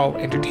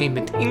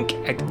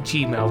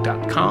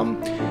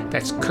curtaincallentertainmentinc@gmail.com.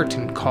 That's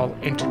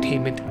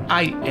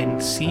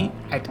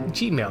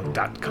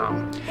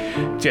curtaincallentertainmentinc@gmail.com.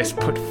 Just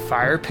put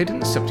Fire Pit in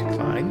the subject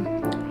line,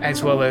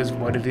 as well as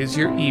what it is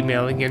you're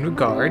emailing in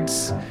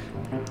regards,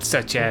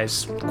 such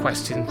as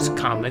questions,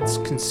 comments,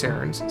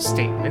 concerns,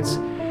 statements,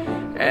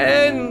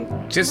 and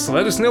just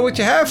let us know what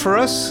you have for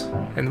us.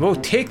 And we'll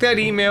take that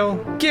email,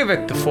 give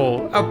it the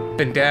full up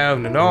and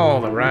down and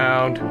all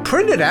around,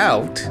 print it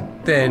out,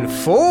 then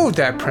fold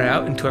that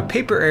printout into a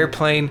paper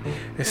airplane,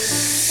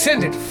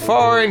 send it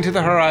far into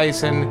the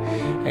horizon,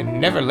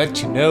 and never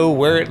let you know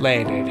where it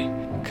landed.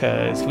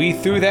 'Cause we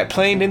threw that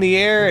plane in the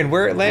air, and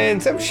where it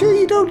lands, I'm sure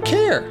you don't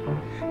care.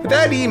 But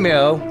that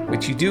email,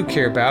 which you do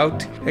care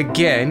about,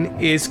 again,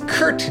 is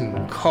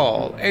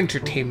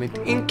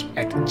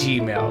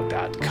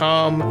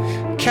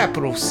curtaincallentertainmentinc@gmail.com,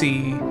 capital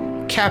C,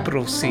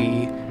 capital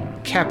C,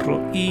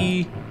 capital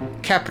E,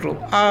 capital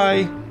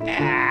I,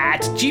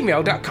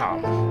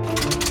 @gmail.com.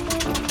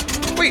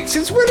 Wait,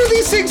 since when do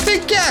these things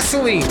take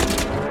gasoline?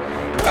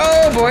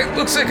 Oh boy,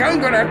 looks like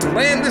I'm gonna have to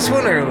land this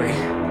one early.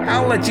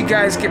 I'll let you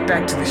guys get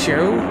back to the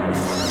show.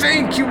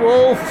 Thank you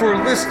all for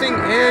listening,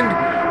 and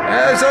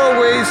as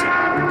always,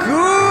 good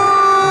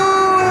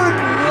luck!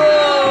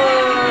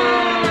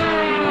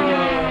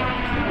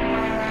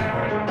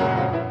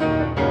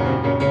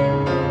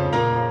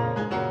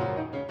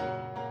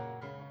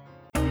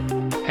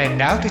 And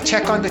now to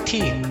check on the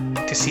team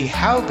to see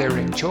how they're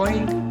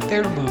enjoying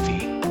their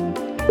movie.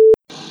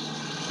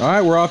 All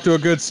right, we're off to a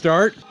good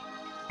start.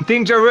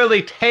 Things are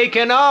really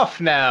taking off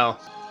now.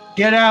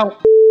 Get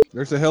out.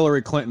 There's a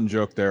Hillary Clinton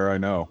joke there, I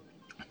know.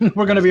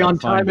 We're going to be on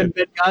time find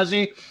in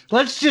Benghazi.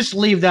 Let's just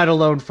leave that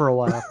alone for a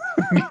while.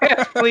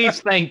 Yes,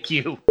 please, thank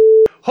you.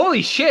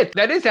 Holy shit,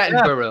 that is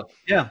Attenborough.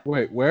 Yeah.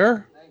 Wait,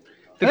 where?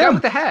 The guy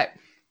with the hat.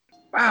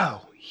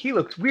 Wow, he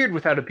looks weird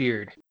without a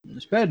beard.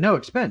 Spared no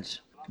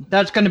expense.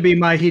 That's going to be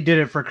my he did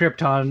it for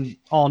Krypton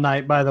all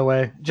night, by the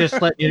way.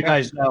 Just let you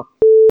guys know.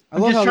 I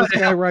love how just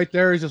this guy right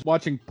there is just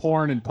watching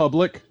porn in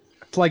public.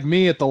 It's like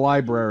me at the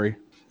library.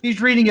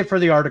 He's reading it for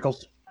the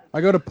articles.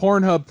 I go to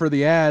Pornhub for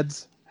the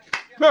ads.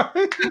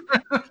 Listening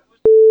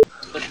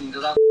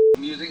to that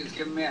music is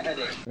giving me a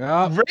headache.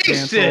 Yeah,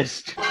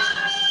 Racist!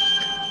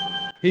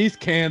 canceled. He's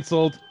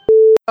canceled.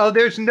 Oh,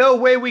 there's no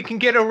way we can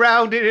get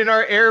around it in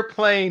our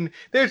airplane.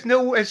 There's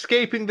no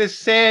escaping the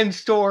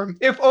sandstorm.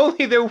 If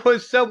only there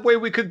was some way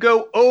we could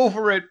go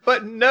over it,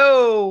 but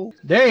no.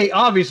 They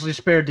obviously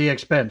spared the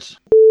expense.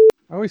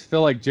 I always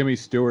feel like Jimmy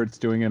Stewart's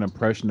doing an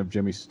impression of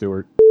Jimmy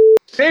Stewart.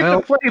 Save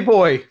the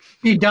Playboy.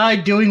 He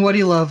died doing what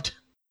he loved.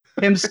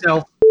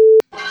 Himself.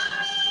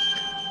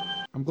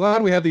 I'm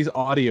glad we have these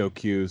audio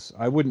cues.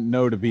 I wouldn't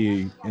know to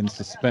be in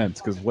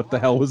suspense, because what the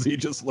hell was he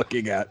just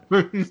looking at?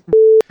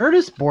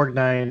 Ernest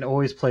Borgnine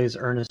always plays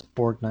Ernest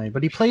Borgnine,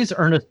 but he plays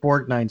Ernest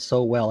Borgnine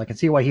so well. I can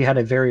see why he had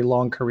a very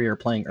long career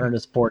playing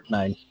Ernest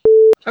Borgnine.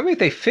 I mean, if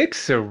they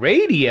fix the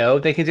radio,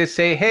 they can just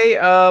say, hey,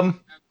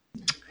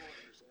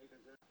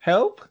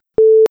 help?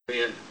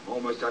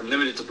 Almost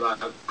unlimited supply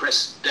of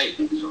press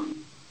dates.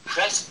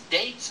 Press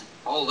dates?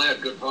 All they're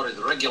good for is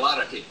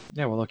regularity.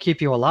 Yeah, well, they'll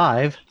keep you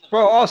alive.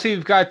 Well, also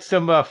you've got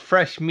some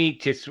fresh meat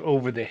just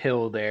over the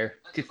hill there.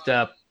 Just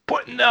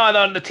putting that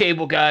on the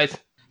table, guys.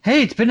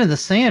 Hey, it's been in the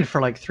sand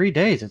for like 3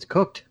 days. It's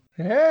cooked.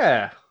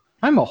 Yeah.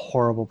 I'm a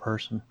horrible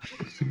person.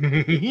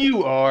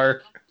 You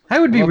are. I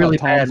would be really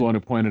Tom's bad. the one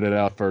who pointed it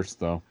out first,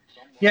 though.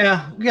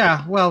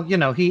 Yeah. Well, you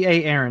know, he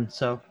ate Aaron,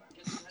 so.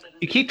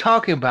 You keep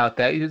talking about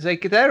that. It's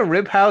like, is that a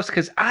rib house?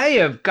 Because I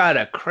have got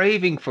a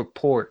craving for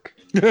pork.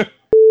 I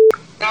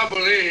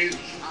believe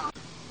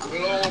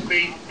we'll all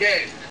be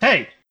dead.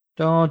 Hey,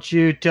 don't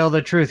you tell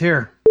the truth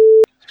here.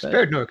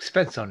 Spared no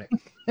expense on it.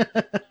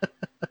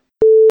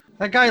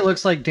 That guy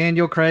looks like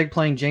Daniel Craig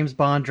playing James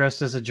Bond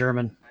dressed as a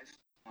German.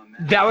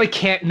 Now I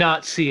can't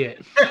not see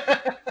it.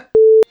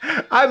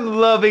 I'm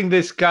loving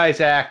this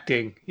guy's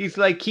acting. He's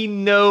like, he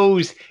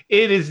knows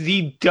it is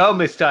the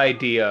dumbest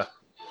idea.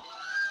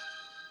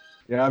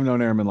 Yeah, I've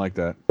known airmen like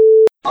that.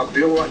 I'll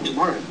be all right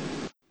tomorrow.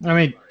 I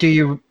mean, do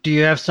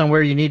you have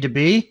somewhere you need to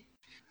be?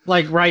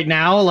 Like right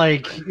now?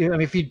 Like, I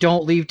mean, if you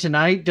don't leave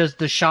tonight, does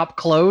the shop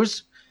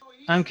close?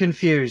 I'm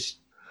confused.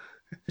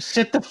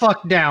 Sit the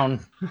fuck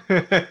down.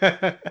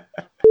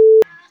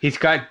 He's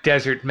got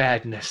desert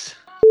madness.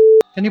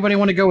 Anybody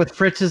want to go with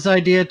Fritz's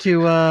idea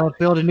to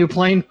build a new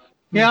plane?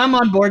 Yeah, I'm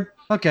on board.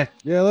 Okay.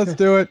 Yeah, let's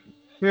do it.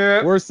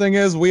 Yeah. Worst thing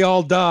is, we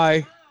all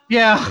die.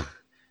 Yeah.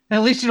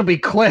 At least it'll be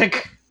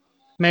quick.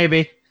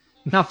 Maybe.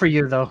 Not for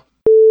you, though.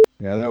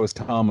 Yeah, that was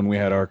Tom when we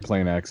had our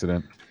plane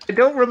accident. I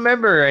don't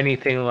remember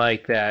anything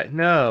like that.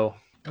 No.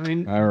 I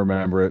mean, I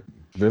remember it.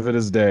 Vivid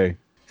as day.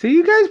 so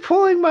you guys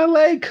pulling my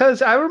leg?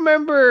 Because I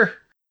remember...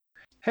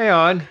 Hang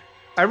on.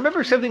 I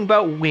remember something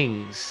about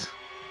wings.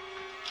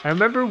 I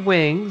remember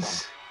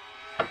wings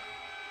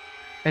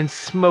and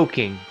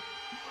smoking.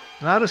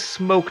 A lot of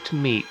smoked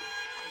meat.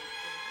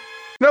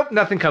 Nope,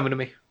 nothing coming to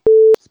me.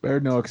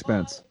 Spared no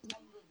expense.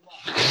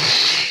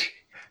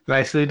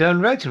 Nicely done,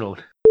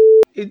 Reginald.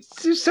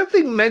 There's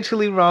something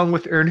mentally wrong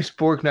with Ernest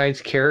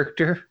Borgnine's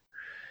character.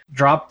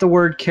 Drop the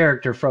word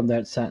character from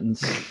that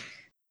sentence.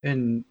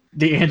 And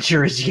the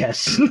answer is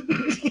yes.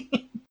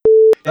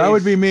 That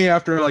would be me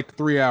after like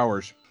 3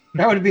 hours.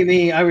 That would be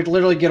me. I would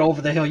literally get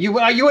over the hill. You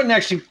wouldn't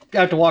actually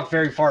have to walk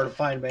very far to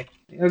find me.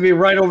 It would be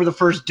right over the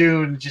first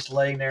dune, just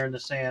laying there in the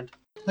sand.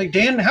 Like,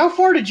 Dan, how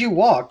far did you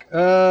walk?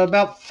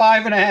 About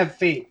 5.5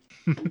 feet.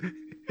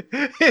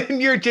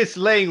 And you're just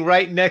laying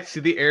right next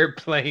to the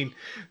airplane.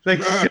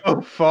 Like,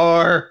 so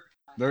far.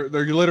 They're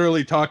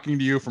literally talking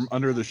to you from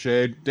under the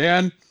shade.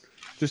 Dan,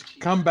 just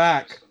come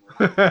back.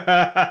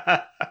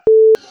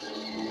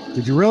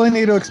 Did you really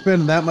need to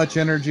expend that much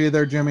energy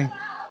there, Jimmy?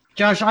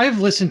 Josh, I've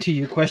listened to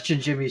you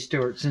question Jimmy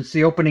Stewart since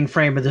the opening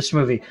frame of this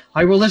movie.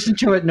 I will listen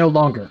to it no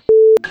longer.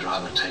 I'd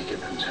rather take it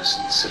than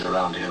just sit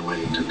around here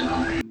waiting to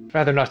die.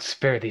 Rather not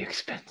spare the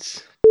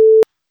expense.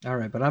 All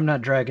right, but I'm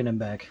not dragging him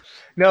back.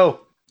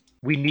 No,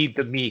 we need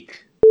the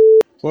meat.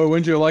 Boy,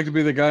 wouldn't you like to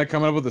be the guy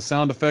coming up with the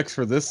sound effects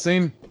for this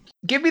scene?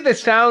 Give me the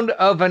sound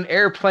of an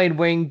airplane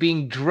wing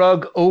being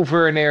drug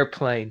over an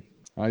airplane.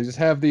 I just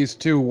have these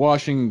 2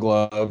 washing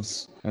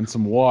gloves and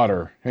some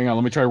water. Hang on,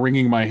 let me try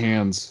wringing my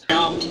hands.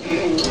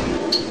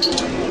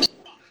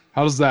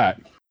 How's that?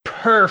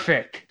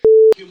 Perfect.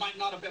 You might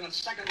not have been a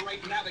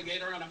second-rate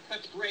navigator in a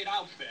fifth-grade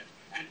outfit.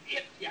 And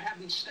if you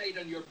hadn't stayed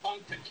in your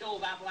bunk to kill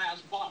that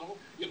last bottle,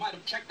 you might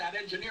have checked that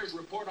engineer's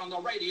report on the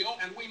radio,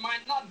 and we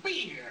might not be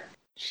here.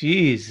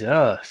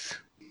 Jesus.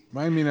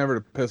 Remind me never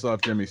to piss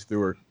off Jimmy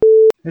Stewart.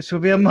 This will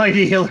be a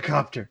mighty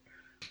helicopter.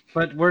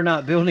 But we're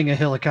not building a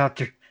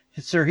helicopter.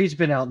 Sir, he's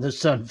been out in the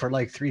sun for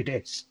like 3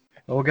 days.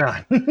 Oh,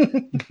 God.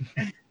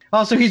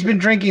 Also, he's been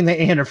drinking the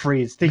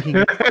antifreeze,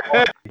 thinking...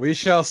 We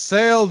shall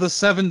sail the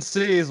 7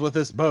 seas with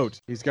this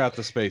boat. He's got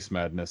the space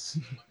madness.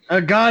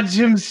 A god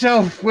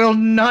himself will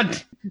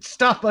not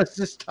stop us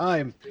this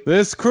time.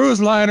 This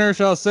cruise liner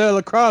shall sail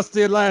across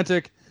the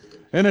Atlantic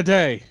in a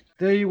day.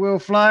 They will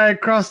fly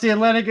across the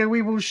Atlantic and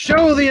we will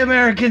show the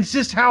Americans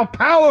just how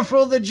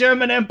powerful the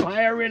German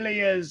Empire really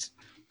is.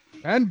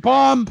 And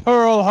bomb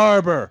Pearl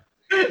Harbor.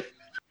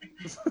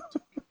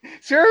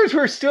 Sirs,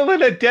 we're still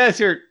in a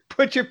desert.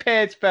 Put your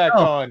pants back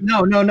on.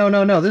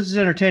 No. This is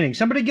entertaining.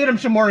 Somebody get him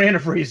some more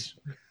antifreeze.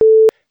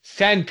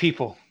 Sand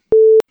people.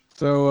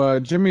 So,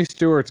 Jimmy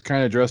Stewart's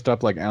kind of dressed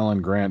up like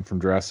Alan Grant from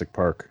Jurassic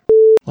Park.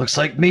 Looks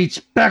like meat's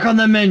back on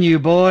the menu,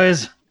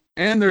 boys.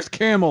 And there's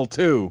Camel,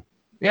 too.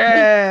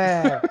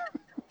 Yeah.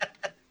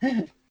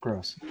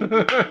 Gross.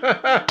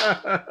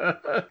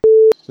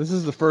 This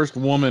is the first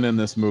woman in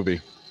this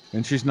movie,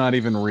 and she's not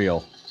even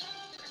real.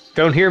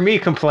 Don't hear me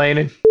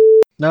complaining.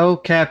 No,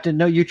 Captain.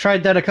 No, you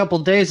tried that a couple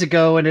days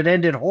ago and it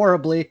ended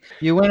horribly.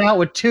 You went out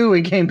with 2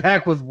 and came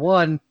back with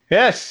 1.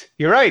 Yes,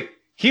 you're right.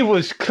 He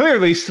was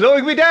clearly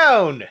slowing me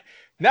down.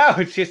 Now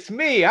it's just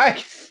me. I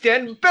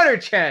stand better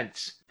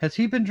chance. Has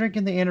he been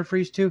drinking the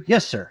antifreeze too?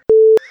 Yes, sir.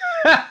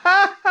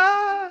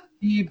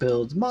 He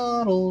builds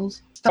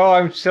models. Oh,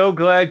 I'm so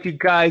glad you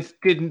guys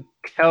didn't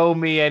tell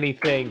me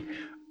anything.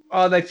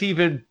 Oh, that's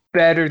even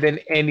better than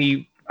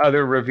any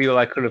other reveal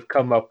I could have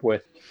come up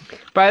with.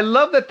 But I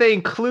love that they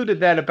included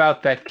that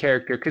about that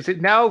character, because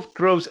it now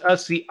throws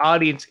us, the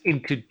audience,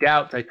 into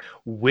doubt. Like,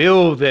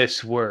 will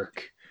this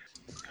work?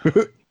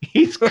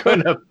 He's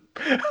gonna...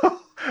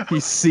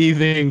 He's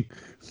seething.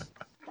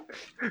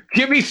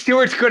 Jimmy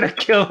Stewart's gonna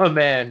kill a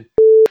man.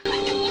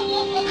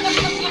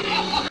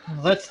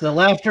 That's the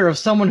laughter of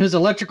someone whose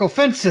electrical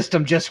fence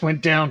system just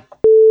went down.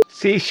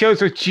 See,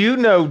 shows what you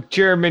know,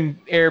 German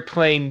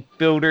airplane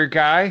builder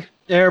guy.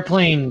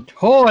 Airplane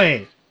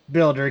toy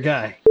builder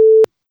guy.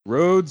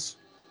 Roads?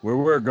 Where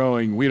we're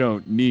going, we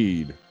don't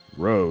need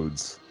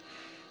roads.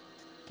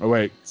 Oh,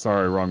 wait.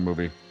 Sorry, wrong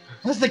movie.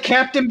 Has the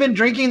captain been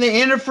drinking the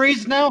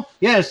antifreeze now?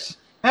 Yes,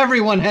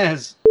 everyone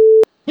has.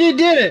 He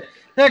did it!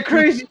 That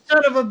crazy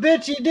son of a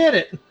bitch, he did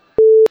it!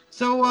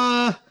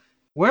 So,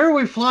 where are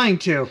we flying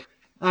to?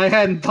 I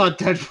hadn't thought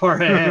that far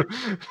ahead.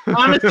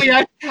 Honestly,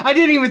 I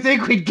didn't even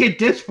think we'd get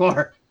this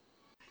far.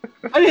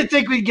 I didn't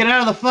think we'd get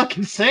out of the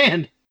fucking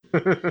sand.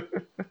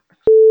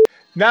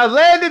 Now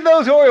land in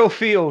those oil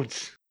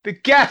fields. The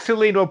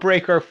gasoline will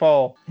break our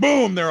fall.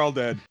 Boom! They're all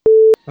dead.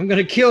 I'm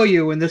gonna kill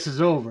you when this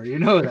is over. You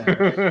know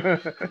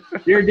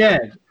that. You're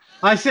dead.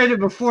 I said it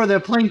before the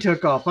plane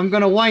took off. I'm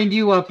gonna wind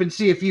you up and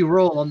see if you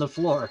roll on the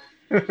floor.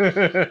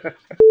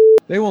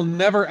 They will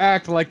never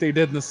act like they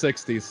did in the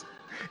 60s.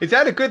 Is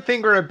that a good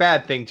thing or a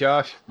bad thing,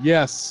 Josh?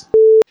 Yes.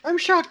 I'm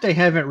shocked they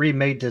haven't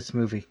remade this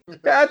movie.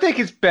 I think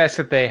it's best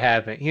that they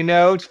haven't. You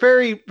know, it's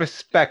very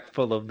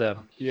respectful of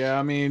them. Yeah,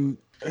 I mean,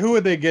 who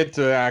would they get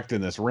to act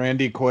in this?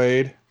 Randy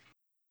Quaid?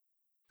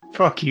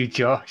 Fuck you,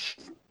 Josh.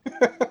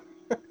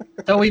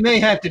 So we may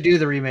have to do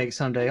the remake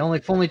someday,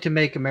 only to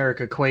make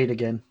America Quaid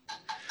again.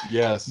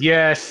 Yes.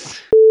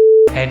 Yes.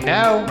 And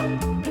now,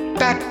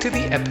 back to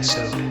the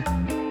episode.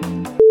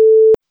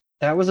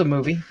 That was a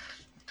movie,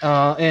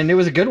 and it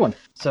was a good one.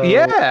 So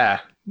yeah.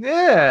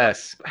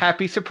 Yes.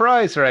 Happy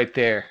surprise right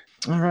there.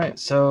 All right.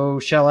 So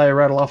shall I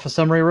rattle off a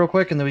summary real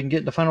quick, and then we can get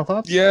into final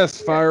thoughts?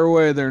 Yes. Fire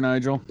away there,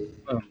 Nigel.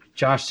 Oh,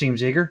 Josh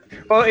seems eager.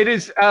 Well, it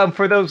is,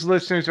 for those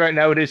listeners right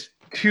now, it is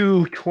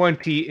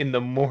 2:20 in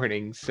the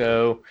morning.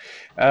 So,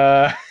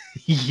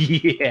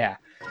 yeah.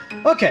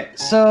 Okay,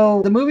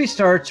 so the movie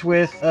starts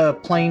with a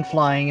plane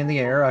flying in the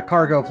air, a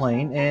cargo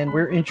plane, and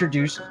we're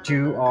introduced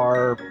to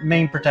our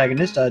main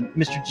protagonist,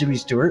 Mr. Jimmy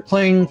Stewart,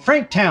 playing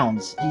Frank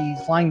Towns. He's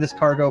flying this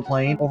cargo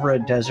plane over a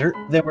desert.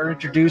 Then we're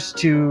introduced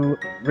to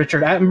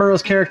Richard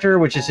Attenborough's character,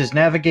 which is his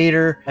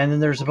navigator, and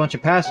then there's a bunch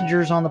of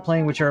passengers on the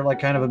plane, which are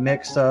like kind of a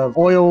mix of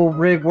oil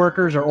rig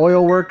workers or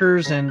oil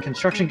workers and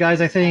construction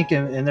guys, I think,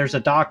 and there's a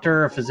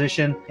doctor, a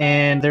physician,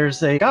 and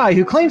there's a guy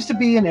who claims to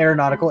be an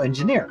aeronautical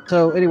engineer.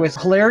 So anyways,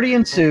 hilarity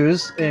ensues.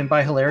 ensues, and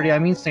by hilarity I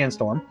mean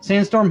sandstorm.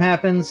 Sandstorm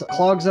happens,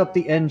 clogs up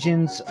the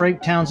engines.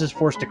 Frank Towns is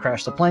forced to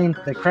crash the plane.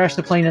 They crash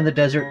the plane in the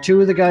desert.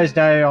 2 of the guys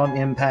die on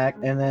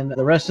impact, and then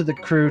the rest of the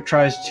crew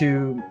tries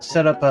to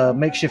set up a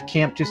makeshift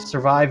camp to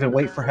survive and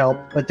wait for help.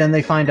 But then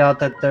they find out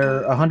that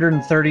they're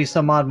 130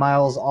 some odd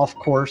miles off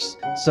course,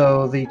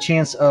 so the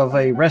chance of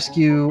a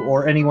rescue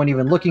or anyone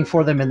even looking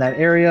for them in that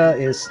area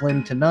is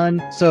slim to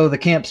none. So the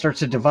camp starts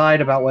to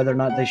divide about whether or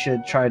not they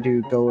should try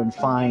to go and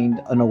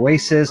find an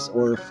oasis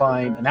or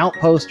find an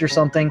outpost or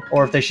something,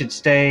 or if they should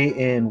stay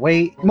and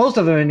wait. Most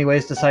of them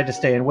anyways decide to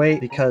stay and wait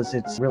because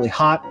it's really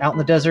hot out in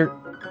the desert.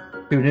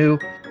 Who knew?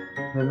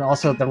 And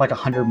also they're like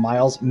 100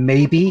 miles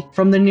maybe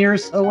from the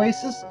nearest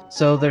oasis,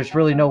 so there's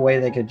really no way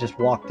they could just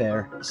walk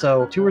there.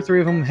 So 2 or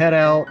 3 of them head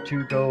out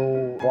to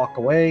go walk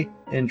away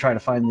and try to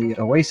find the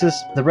oasis.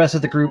 The rest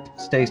of the group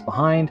stays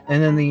behind,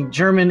 and then the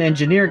German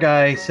engineer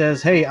guy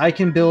says, hey, I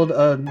can build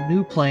a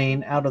new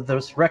plane out of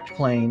this wrecked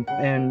plane.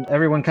 And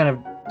everyone kind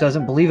of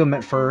doesn't believe him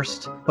at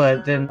first,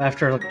 but then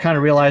after kind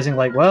of realizing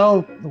like,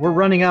 well, we're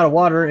running out of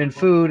water and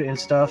food and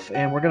stuff,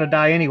 and we're gonna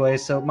die anyway,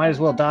 so might as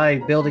well die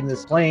building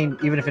this plane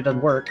even if it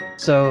doesn't work.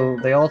 So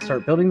they all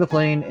start building the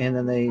plane, and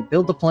then they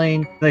build the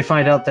plane. They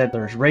find out that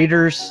there's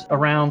raiders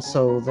around,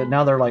 so that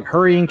now they're like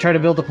hurrying, try to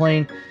build the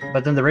plane,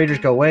 but then the raiders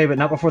go away, but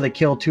not before they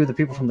kill 2 of the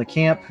people from the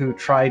camp who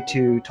tried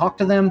to talk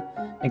to them,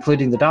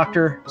 including the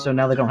doctor. So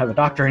now they don't have a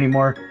doctor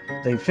anymore.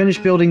 They finish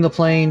building the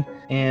plane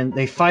and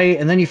they fight,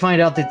 and then you find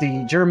out that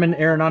the German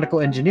aeronautical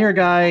engineer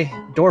guy,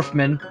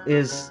 Dorfman,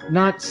 is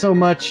not so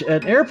much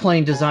an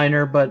airplane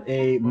designer, but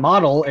a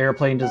model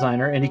airplane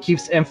designer, and he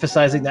keeps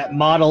emphasizing that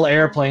model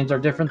airplanes are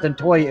different than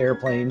toy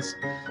airplanes.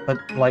 But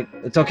like,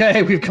 it's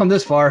okay, we've come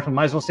this far, we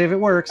might as well see if it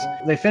works.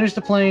 They finish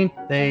the plane,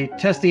 they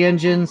test the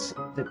engines,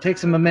 it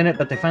takes them a minute,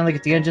 but they finally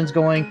get the engines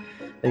going.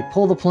 They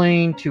pull the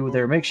plane to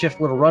their makeshift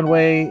little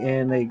runway,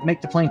 and they make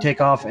the plane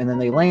take off, and then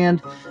they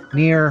land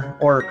near,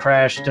 or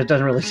crash, it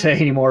doesn't really say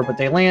anymore, but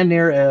they land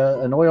near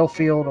an oil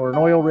field or an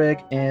oil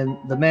rig, and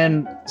the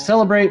men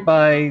celebrate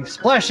by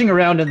splashing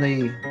around in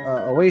the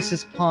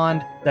oasis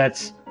pond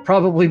that's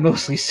probably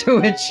mostly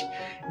sewage,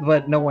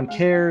 but no one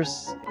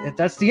cares.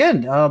 That's the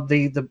end.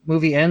 The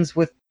movie ends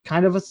with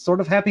kind of a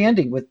sort of happy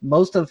ending, with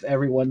most of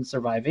everyone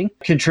surviving,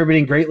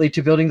 contributing greatly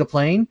to building the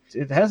plane.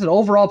 It has an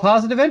overall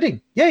positive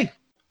ending. Yay!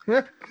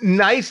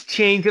 Nice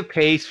change of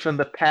pace from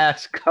the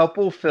past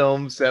couple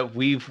films that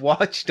we've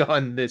watched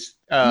on this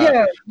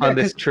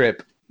this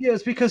trip. Yeah,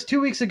 it's because 2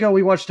 weeks ago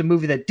we watched a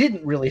movie that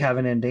didn't really have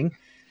an ending,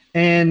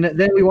 and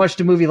then we watched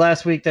a movie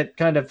last week that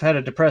kind of had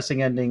a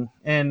depressing ending,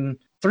 and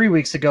 3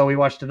 weeks ago we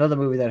watched another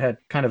movie that had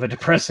kind of a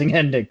depressing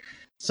ending.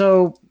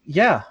 So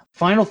yeah,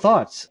 final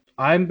thoughts.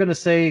 I'm going to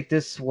say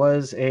this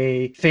was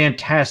a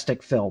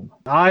fantastic film.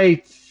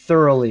 I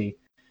thoroughly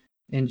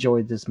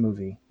enjoyed this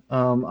movie.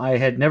 I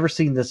had never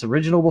seen this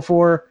original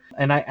before,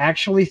 and I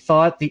actually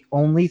thought the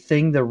only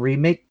thing the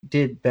remake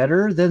did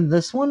better than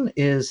this one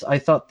is I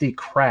thought the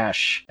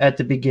crash at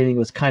the beginning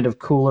was kind of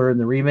cooler in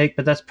the remake,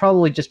 but that's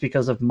probably just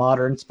because of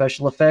modern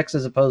special effects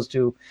as opposed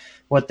to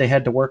what they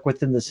had to work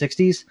with in the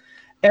 60s.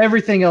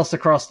 Everything else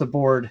across the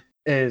board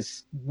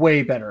is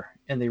way better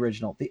in the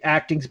original. The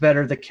acting's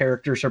better, the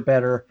characters are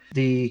better,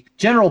 the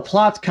general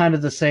plot's kind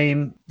of the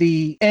same.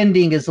 The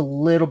ending is a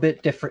little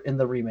bit different in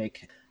the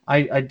remake.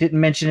 I didn't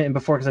mention it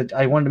before because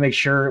I wanted to make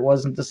sure it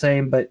wasn't the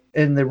same, but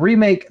in the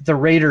remake, the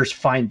raiders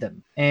find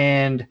them,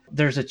 and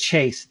there's a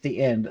chase at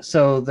the end.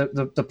 So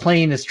the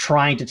plane is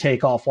trying to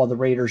take off while the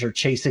raiders are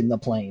chasing the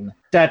plane.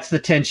 That's the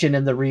tension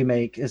in the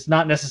remake. It's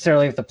not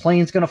necessarily if the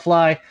plane's going to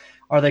fly,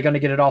 are they going to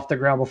get it off the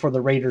ground before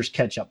the raiders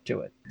catch up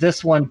to it.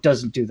 This one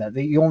doesn't do that.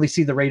 You only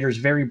see the raiders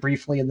very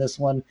briefly in this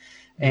one,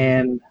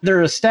 and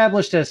they're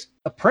established as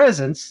a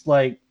presence,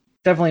 like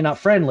definitely not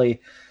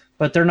friendly,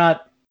 but they're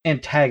not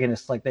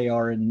antagonists like they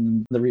are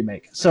in the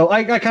remake. So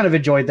I kind of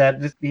enjoyed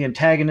that. The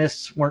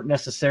antagonists weren't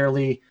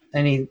necessarily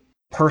any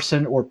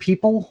person or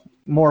people,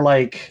 more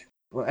like,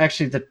 well,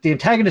 actually the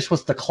antagonist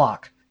was the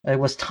clock. It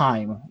was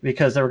time,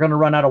 because they were going to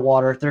run out of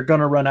water, they're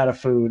going to run out of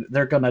food,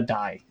 they're going to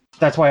die.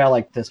 That's why I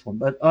like this one.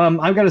 But I'm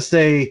going to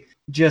say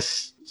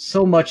just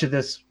so much of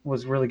this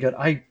was really good.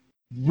 I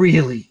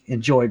really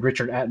enjoyed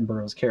Richard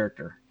Attenborough's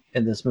character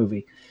in this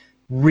movie.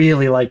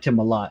 Really liked him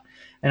a lot.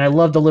 And I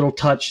love the little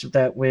touch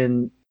that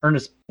when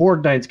Ernest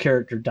Borgnine's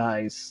character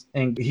dies,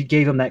 and he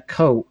gave him that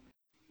coat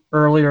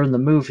earlier in the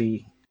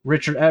movie.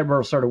 Richard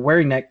Attenborough started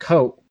wearing that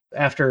coat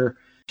after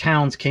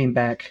Towns came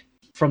back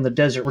from the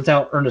desert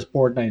without Ernest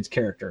Borgnine's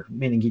character,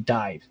 meaning he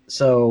died.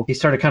 So he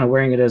started kind of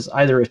wearing it as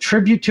either a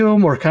tribute to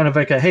him or kind of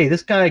like a, hey,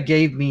 this guy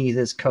gave me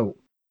this coat.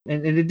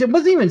 And it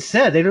wasn't even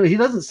said. He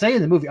doesn't say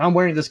in the movie, I'm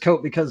wearing this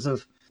coat because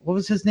of, what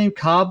was his name?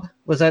 Cobb?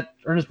 Was that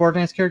Ernest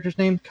Borgnine's character's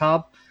name?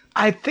 Cobb?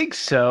 I think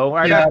so.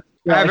 I have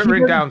it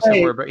written down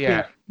somewhere, but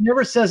yeah. He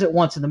never says it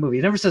once in the movie.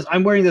 He never says,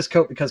 I'm wearing this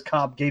coat because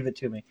Cobb gave it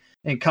to me.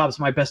 And Cobb's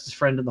my bestest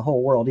friend in the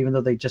whole world, even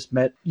though they just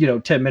met,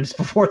 10 minutes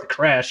before the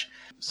crash.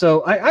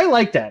 So I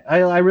like that.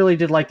 I really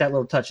did like that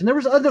little touch. And there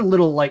was other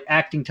little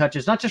acting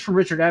touches, not just from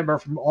Richard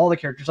Attenborough, from all the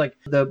characters, like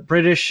the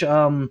British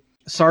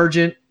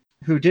sergeant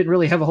who didn't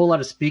really have a whole lot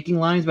of speaking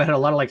lines, but had a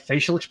lot of like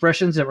facial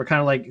expressions that were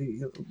kind of like,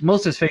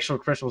 most of his facial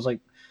expression was like,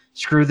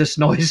 screw this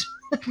noise.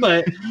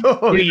 But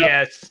Oh,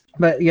 yes.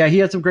 But yeah, he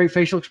had some great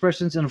facial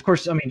expressions. And of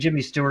course, I mean,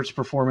 Jimmy Stewart's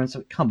performance,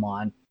 come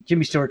on.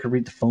 Jimmy Stewart could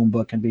read the phone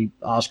book and be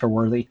Oscar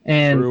worthy.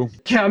 And True.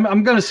 yeah,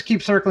 I'm going to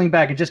keep circling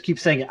back and just keep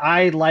saying it.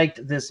 I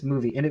liked this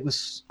movie, and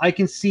I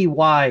can see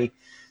why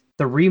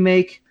the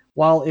remake,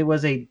 while it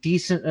was a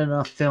decent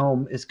enough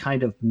film, is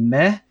kind of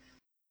meh.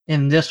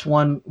 And this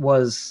one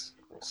was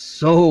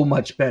so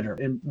much better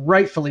and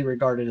rightfully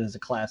regarded as a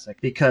classic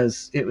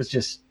because it was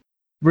just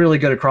really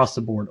good across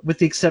the board, with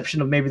the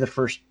exception of maybe the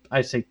first,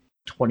 I'd say,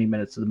 20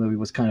 minutes of the movie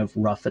was kind of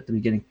rough at the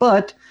beginning.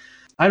 But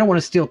I don't want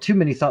to steal too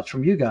many thoughts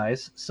from you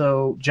guys.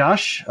 So,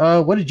 Josh,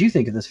 what did you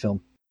think of this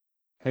film?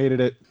 Hated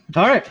it.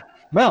 All right.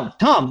 Well,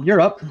 Tom, you're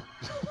up.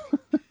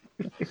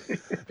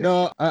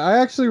 No, I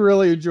actually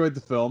really enjoyed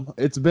the film.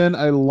 It's been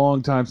a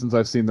long time since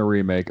I've seen the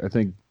remake. I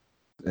think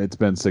it's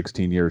been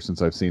 16 years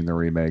since I've seen the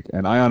remake.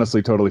 And I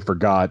honestly totally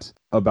forgot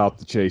about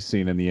the chase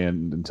scene in the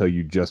end until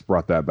you just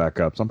brought that back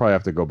up. So I'm probably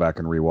have to go back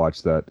and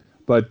rewatch that.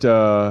 But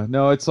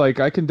no, it's like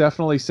I can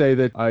definitely say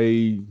that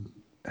I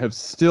have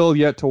still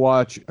yet to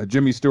watch a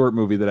Jimmy Stewart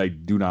movie that I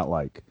do not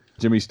like.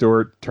 Jimmy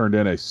Stewart turned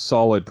in a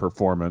solid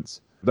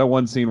performance. That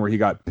one scene where he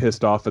got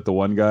pissed off at the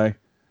one guy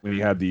when he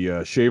had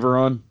the shaver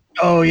on.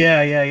 Oh,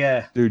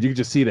 yeah. Dude, you could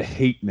just see the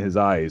hate in his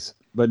eyes.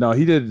 But no,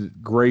 he did a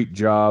great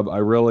job. I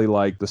really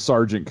like the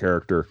sergeant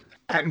character.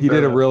 He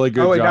did a really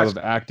good job of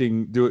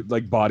acting,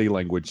 like body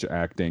language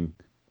acting.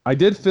 I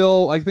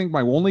think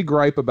my only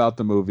gripe about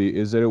the movie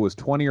is that it was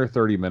 20 or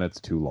 30 minutes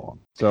too long.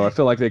 So I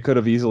feel like they could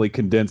have easily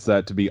condensed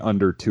that to be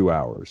under 2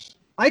 hours.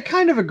 I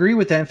kind of agree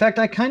with that. In fact,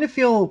 I kind of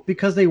feel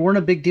because they weren't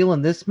a big deal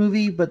in this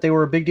movie, but they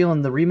were a big deal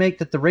in the remake,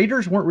 that the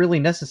Raiders weren't really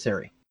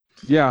necessary.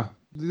 Yeah.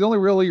 The only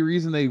really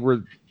reason they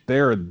were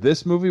there in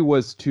this movie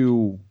was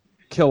to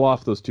kill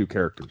off those two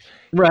characters.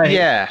 Right.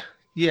 Yeah.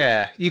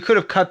 You could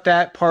have cut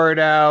that part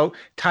out,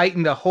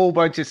 tightened a whole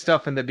bunch of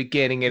stuff in the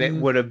beginning, and it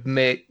would have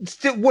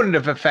still wouldn't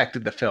have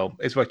affected the film,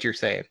 is what you're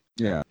saying.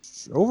 Yeah.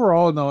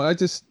 Overall, no,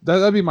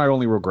 that'd be my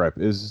only regret,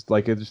 is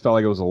like it just felt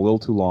like it was a little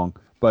too long.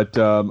 But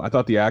I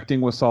thought the acting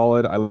was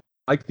solid. I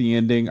liked the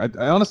ending. I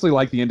honestly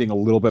like the ending a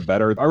little bit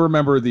better. I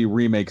remember the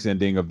remake's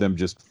ending of them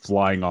just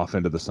flying off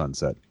into the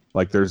sunset.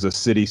 Like there's a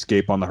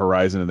cityscape on the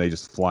horizon and they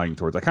just flying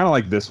towards. I kind of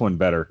like this one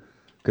better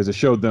because it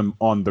showed them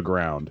on the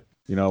ground.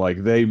 You know,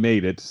 like they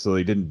made it so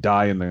they didn't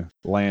die in the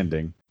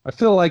landing. I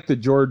feel like the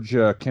George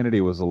Kennedy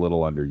was a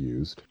little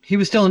underused. He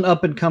was still an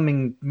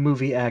up-and-coming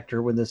movie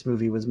actor when this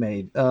movie was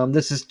made.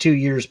 This is 2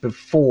 years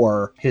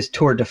before his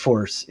tour de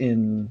force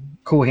in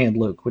Cool Hand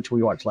Luke, which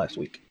we watched last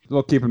week.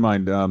 Well, keep in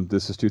mind,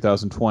 this is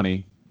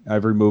 2020.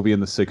 Every movie in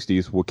the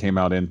 60s came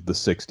out in the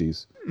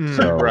 60s.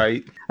 So,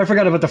 right. I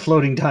forgot about the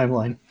floating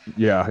timeline.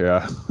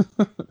 Yeah.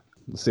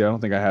 See, I don't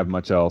think I have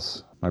much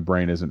else. My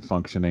brain isn't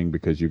functioning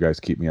because you guys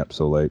keep me up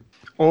so late.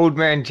 Old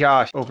man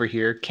Josh over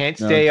here can't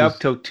stay up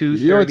till 2:30.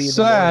 You know what's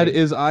sad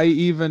is I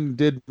even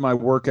did my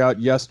workout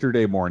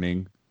yesterday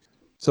morning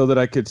so that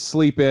I could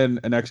sleep in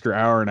an extra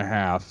hour and a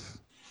half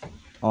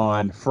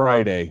on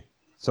Friday,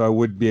 so I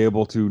would be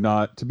able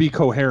to be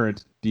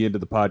coherent at the end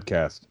of the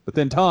podcast. But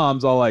then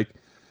Tom's all like,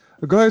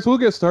 "Guys, we'll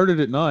get started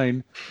at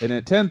 9," and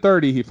at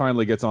 10:30 he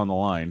finally gets on the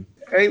line.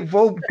 Hey,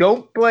 well,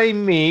 don't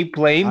blame me.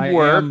 Blame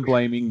work. I am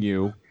blaming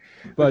you.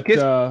 But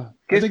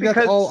I think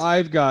that's all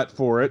I've got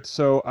for it.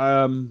 So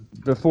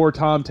before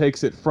Tom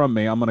takes it from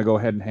me, I'm going to go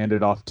ahead and hand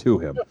it off to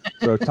him.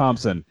 So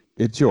Thompson,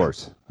 it's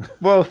yours.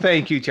 Well,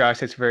 thank you, Josh.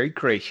 That's very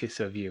gracious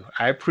of you.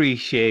 I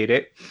appreciate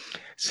it.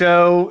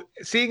 So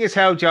seeing as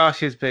how Josh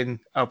has been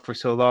up for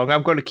so long,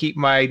 I'm going to keep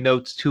my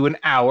notes to an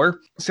hour.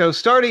 So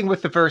starting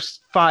with the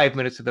first 5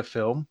 minutes of the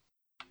film.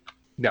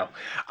 No,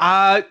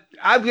 I'm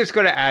just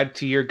going to add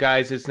to your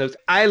guys' notes.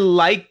 I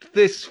liked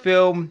this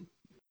film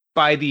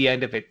by the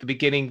end of it. The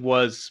beginning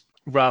was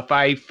rough.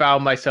 I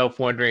found myself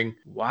wondering,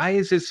 why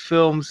is this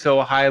film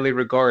so highly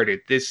regarded?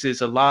 This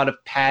is a lot of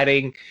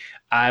padding.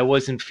 I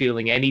wasn't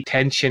feeling any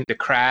tension. The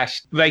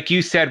crash, like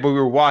you said when we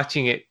were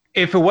watching it,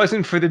 if it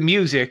wasn't for the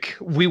music,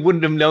 we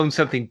wouldn't have known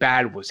something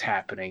bad was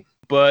happening.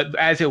 But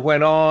as it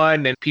went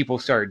on and people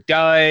started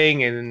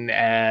dying and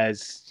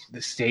as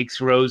the stakes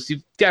rose,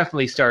 you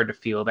definitely started to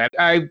feel that.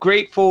 I'm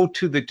grateful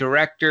to the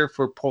director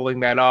for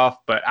pulling that off,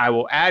 but I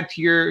will add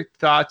to your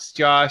thoughts,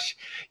 Josh.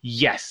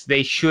 Yes,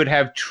 they should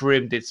have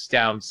trimmed it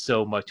down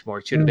so much more.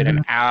 It should have been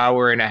an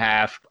hour and a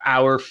half,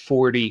 hour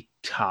 40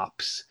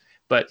 tops.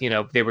 But,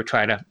 they were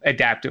trying to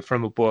adapt it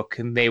from a book,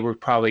 and they were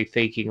probably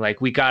thinking,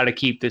 like, we got to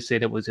keep this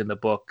in. It was in the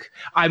book.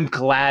 I'm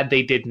glad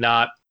they did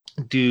not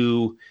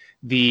do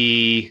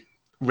the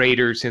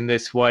Raiders in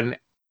this one.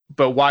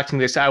 But watching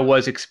this, I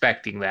was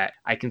expecting that.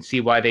 I can see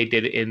why they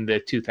did it in the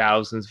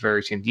 2000s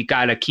version. You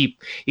gotta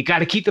keep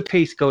the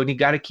pace going. You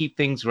gotta keep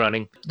things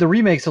running. The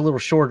remake's a little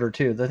shorter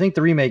too. I think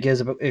the remake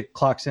it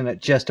clocks in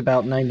at just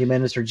about 90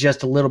 minutes or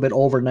just a little bit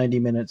over 90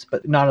 minutes,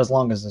 but not as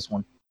long as this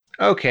one.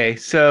 Okay,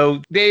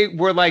 so they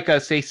were like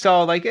us. They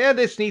saw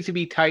this needs to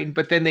be tightened,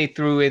 but then they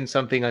threw in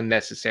something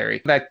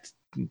unnecessary. That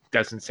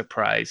doesn't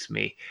surprise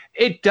me.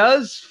 It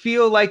does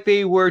feel like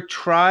they were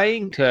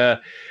trying to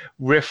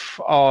riff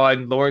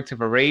on Lawrence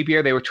of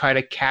Arabia. They were trying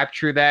to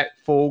capture that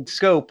full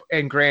scope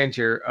and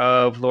grandeur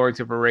of Lawrence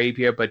of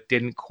Arabia, but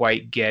didn't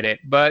quite get it.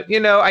 But,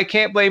 I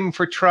can't blame them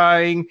for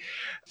trying.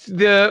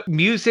 The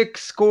music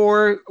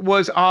score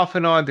was off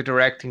and on. The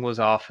directing was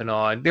off and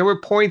on. There were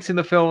points in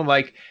the film,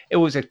 like, it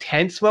was a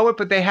tense moment,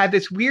 but they had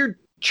this weird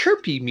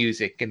chirpy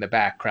music in the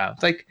background.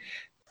 Like,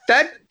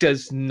 that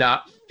does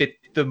not fit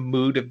the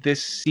mood of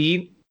this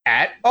scene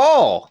at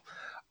all.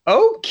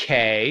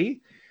 Okay.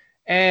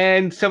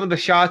 And some of the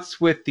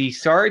shots with the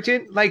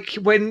sergeant, like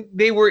when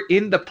they were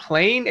in the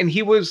plane and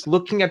he was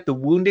looking at the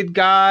wounded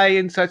guy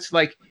and such,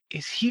 like,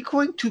 is he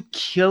going to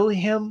kill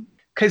him?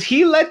 Because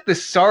the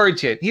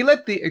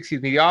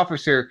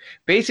officer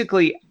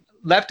basically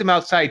left him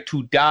outside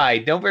to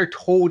die. Never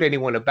told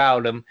anyone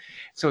about him.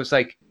 So it's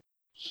like,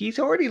 he's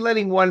already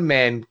letting one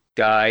man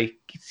die.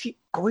 Is he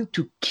going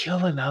to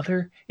kill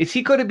another? Is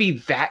he going to be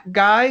that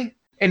guy?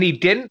 And he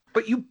didn't,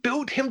 but you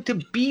built him to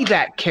be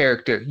that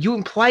character. You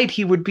implied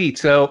he would be.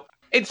 So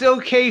it's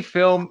okay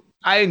film.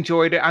 I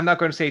enjoyed it. I'm not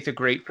going to say it's a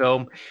great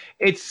film.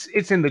 It's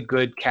in the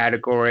good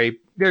category.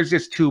 There's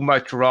just too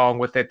much wrong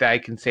with it that I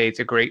can say it's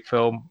a great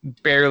film.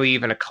 Barely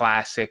even a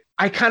classic.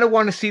 I kind of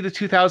want to see the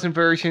 2000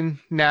 version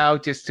now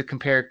just to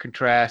compare and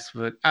contrast,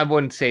 but I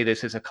wouldn't say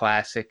this is a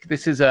classic.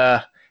 This is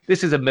a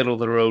middle of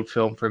the road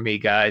film for me,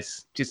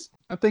 guys.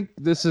 I think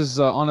this is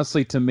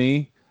honestly, to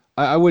me,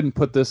 I wouldn't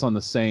put this on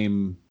the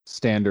same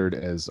standard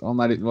as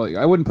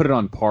I wouldn't put it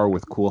on par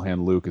with Cool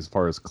Hand Luke as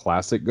far as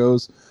classic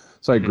goes.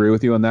 So I agree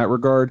with you in that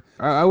regard.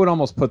 I would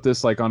almost put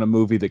this like on a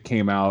movie that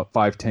came out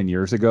 5-10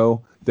 years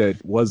ago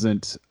that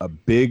wasn't a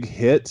big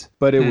hit,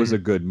 but it was a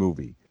good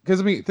movie. Because,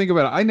 I mean, think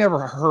about it. I never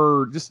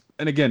heard,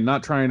 and again,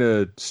 not trying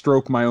to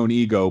stroke my own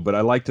ego, but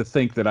I like to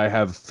think that I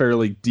have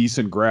fairly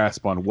decent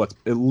grasp on what's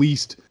at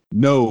least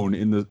known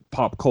in the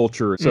pop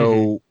culture.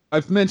 So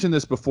I've mentioned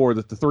this before,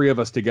 that the three of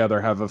us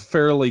together have a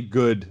fairly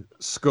good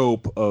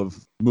scope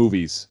of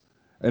movies.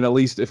 And at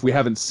least if we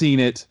haven't seen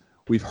it,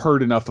 we've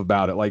heard enough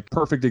about it. Like,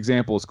 perfect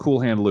example is Cool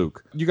Hand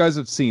Luke. You guys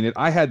have seen it.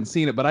 I hadn't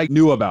seen it, but I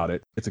knew about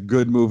it. It's a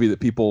good movie that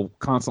people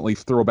constantly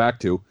throw back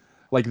to.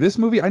 Like, this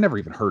movie, I never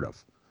even heard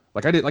of.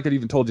 Like I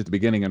even told you at the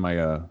beginning in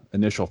my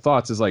initial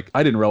thoughts, is like,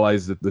 I didn't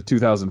realize that the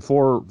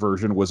 2004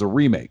 version was a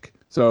remake.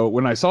 So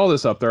when I saw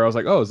this up there, I was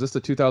like, oh, is this the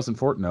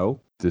 2004?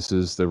 No, this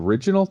is the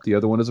original. The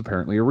other one is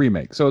apparently a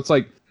remake. So it's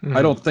like,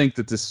 I don't think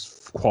that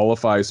this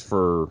qualifies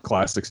for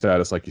classic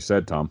status, like you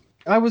said, Tom.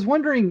 I was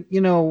wondering,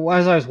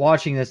 as I was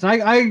watching this,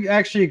 and I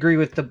actually agree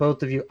with the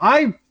both of you.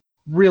 I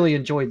really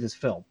enjoyed this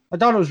film. I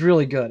thought it was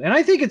really good. And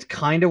I think it's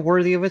kind of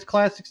worthy of its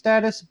classic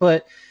status,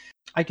 but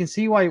I can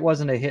see why it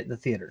wasn't a hit in the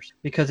theaters,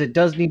 because it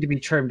does need to be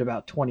trimmed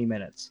about 20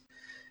 minutes.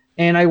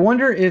 And I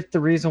wonder if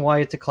the reason why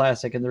it's a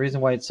classic and the reason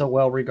why it's so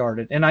well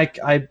regarded, and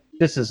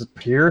this is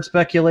pure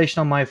speculation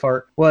on my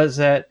part, was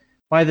that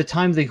by the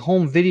time the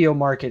home video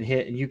market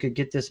hit and you could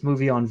get this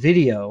movie on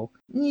video,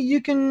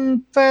 you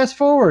can fast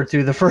forward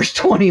through the first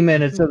 20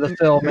 minutes of the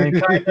film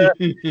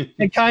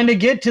and kind of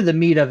get to the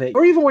meat of it.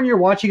 Or even when you're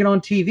watching it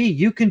on TV,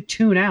 you can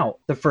tune out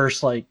the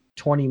first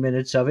 20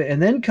 minutes of it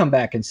and then come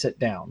back and sit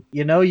down.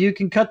 You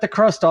can cut the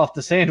crust off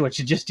the sandwich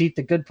and just eat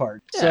the good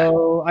part. Yeah.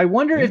 So I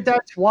wonder if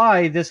that's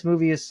why this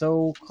movie is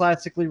so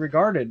classically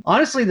regarded.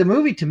 Honestly, the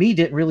movie to me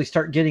didn't really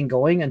start getting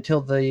going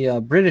until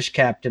the British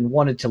captain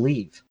wanted to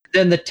leave.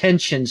 Then the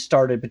tension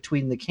started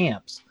between the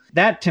camps.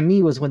 That to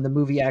me was when the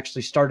movie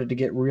actually started to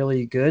get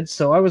really good.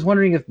 So I was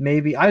wondering if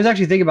maybe, I was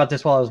actually thinking about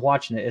this while I was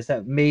watching it, is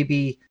that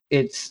maybe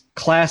it's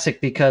classic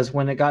because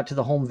when it got to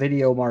the home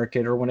video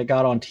market or when it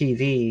got on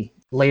TV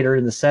later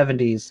in the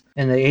 70s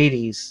and the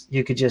 80s,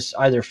 you could just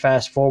either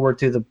fast forward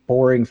through the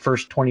boring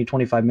first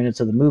 20-25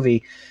 minutes of the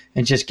movie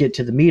and just get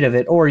to the meat of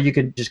it, or you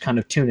could just kind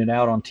of tune it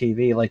out on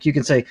TV. Like you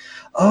can say,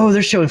 oh,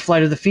 they're showing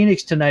Flight of the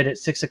Phoenix tonight at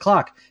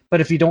 6:00.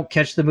 But if you don't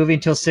catch the movie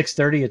until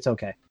 6:30, it's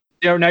okay.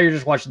 Now you're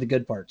just watching the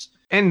good parts.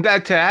 And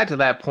to add to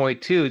that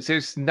point, too,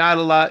 there's not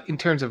a lot in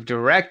terms of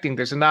directing.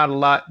 There's not a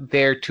lot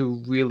there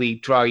to really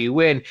draw you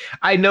in.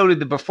 I noted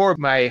that before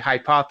my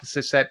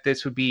hypothesis that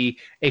this would be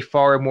a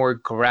far more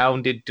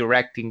grounded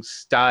directing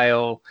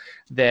style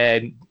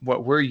than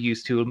what we're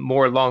used to,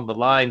 more along the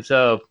lines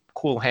of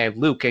Cool Hand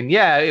Luke. And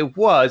yeah, it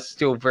was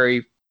still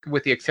very,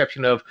 with the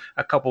exception of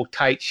a couple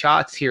tight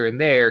shots here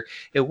and there,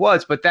 it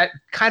was, but that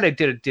kind of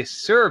did a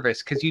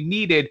disservice because you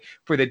needed,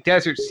 for the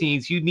desert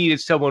scenes, you needed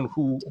someone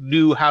who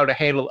knew how to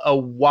handle a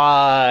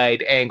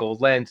wide angle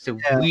lens to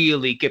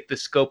really get the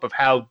scope of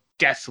how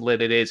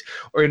desolate it is,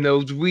 or in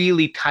those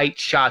really tight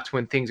shots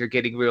when things are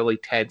getting really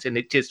tense, and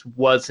it just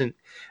wasn't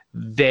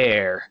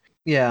there.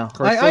 Yeah. Of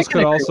course, this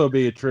could also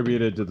be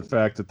attributed to the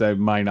fact that they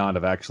might not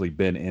have actually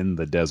been in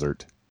the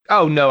desert.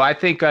 Oh, no, I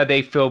think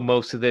they filmed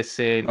most of this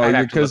in... I'd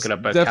have to look it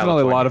up. Definitely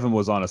California. A lot of them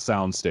was on a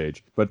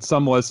soundstage, but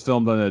some was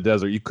filmed in the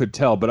desert. You could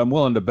tell, but I'm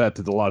willing to bet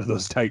that a lot of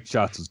those tight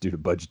shots was due to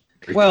budget.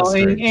 Well,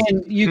 and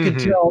you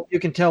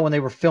can tell when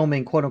they were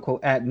filming, quote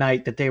unquote, at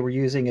night, that they were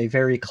using a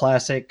very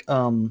classic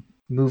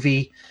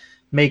movie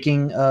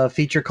making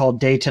feature called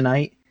Day to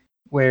Night,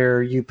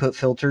 where you put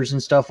filters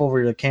and stuff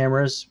over the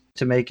cameras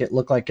to make it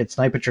look like it's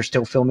night, but you're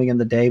still filming in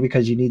the day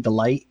because you need the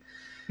light.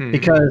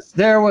 Because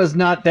there was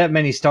not that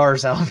many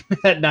stars out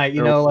at night,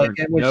 no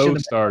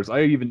stars.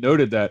 I even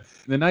noted that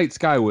the night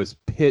sky was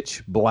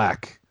pitch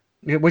black,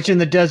 which in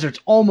the desert's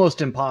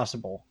almost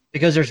impossible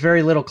because there's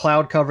very little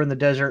cloud cover in the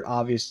desert,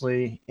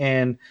 obviously,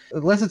 and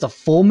unless it's a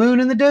full moon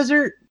in the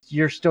desert,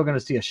 you're still going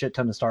to see a shit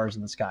ton of stars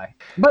in the sky.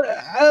 But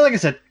like I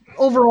said,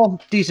 overall,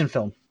 decent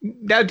film.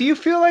 Now, do you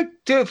feel like,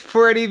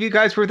 for any of you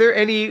guys, were there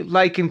any,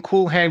 like in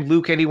Cool Hand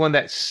Luke, anyone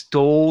that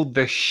stole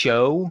the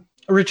show?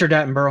 Richard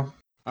Attenborough.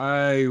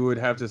 I would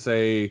have to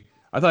say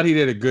I thought he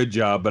did a good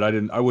job, but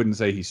I wouldn't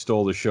say he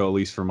stole the show, at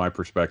least from my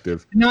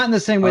perspective. Not in the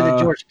same way that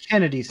George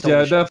Kennedy stole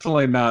the show. Yeah,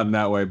 definitely not in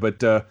that way.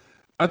 But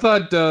I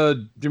thought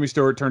Jimmy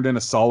Stewart turned in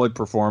a solid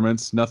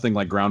performance. Nothing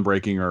like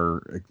groundbreaking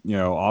or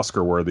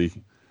Oscar worthy.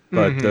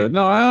 But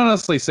no, I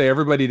honestly say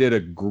everybody did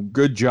a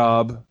good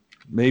job.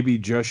 Maybe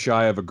just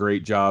shy of a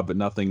great job, but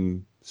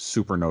nothing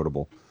super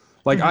notable.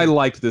 Like, I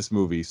liked this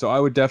movie, so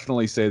I would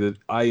definitely say that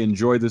I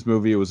enjoyed this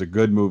movie. It was a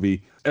good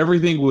movie.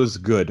 Everything was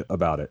good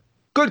about it.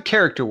 Good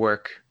character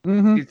work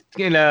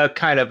in a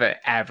kind of an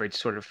average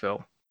sort of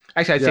film.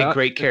 Actually, I'd say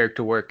great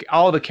character work.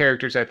 All the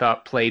characters I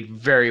thought played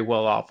very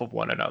well off of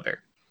one another.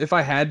 If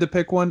I had to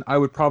pick one, I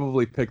would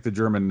probably pick the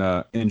German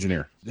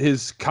engineer.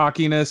 His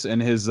cockiness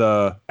and his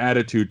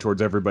attitude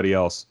towards everybody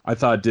else, I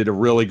thought did a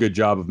really good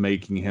job of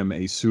making him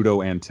a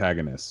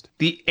pseudo-antagonist.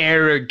 The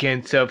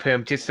arrogance of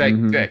him, just like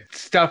the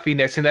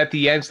stuffiness, and at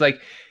the end, it's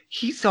like,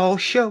 he's all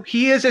show.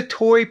 He is a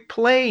toy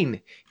plane.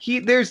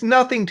 There's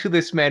nothing to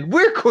this man.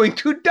 We're going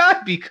to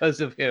die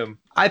because of him.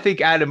 I think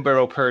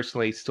Attenborough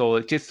personally stole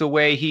it. Just the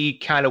way he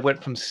kind of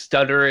went from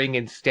stuttering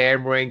and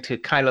stammering to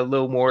kind of a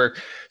little more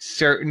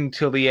certain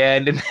till the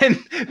end. And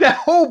then that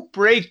whole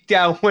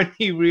breakdown when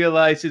he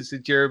realizes the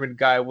German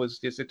guy was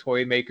just a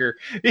toy maker.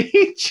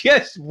 He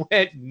just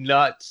went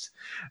nuts.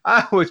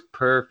 I was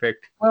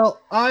perfect.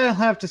 Well, I'll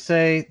have to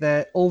say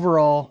that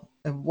overall,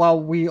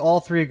 while we all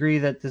three agree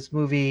that this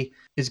movie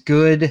is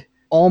good,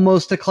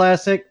 almost a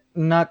classic,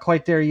 not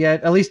quite there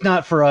yet, at least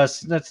not for us.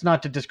 That's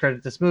not to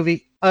discredit this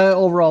movie.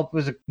 Overall, it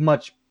was a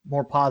much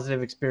more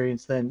positive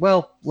experience than,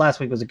 well, last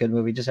week was a good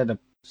movie, just had a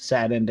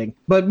sad ending.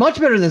 But much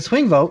better than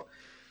Swing Vote,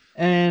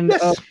 and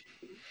a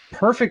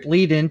perfect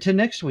lead into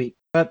next week.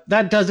 But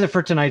that does it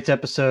for tonight's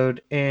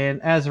episode.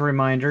 And as a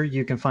reminder,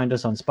 you can find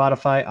us on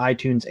Spotify,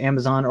 iTunes,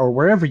 Amazon, or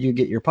wherever you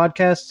get your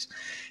podcasts.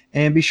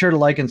 And be sure to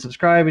like and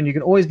subscribe, and you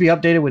can always be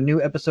updated when new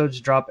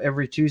episodes drop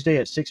every Tuesday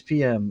at 6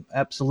 p.m.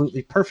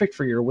 Absolutely perfect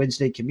for your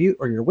Wednesday commute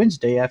or your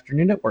Wednesday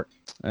afternoon at work.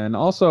 And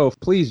also,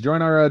 please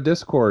join our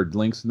Discord.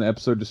 Links in the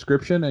episode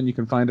description, and you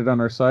can find it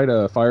on our site,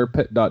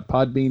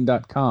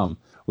 firepit.podbean.com.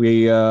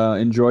 We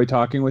enjoy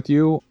talking with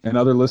you and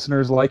other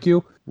listeners like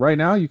you. Right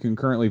now, you can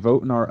currently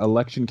vote in our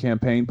election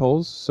campaign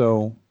polls,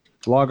 so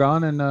log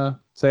on and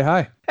say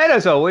hi. And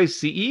as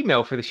always, the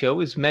email for the show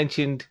is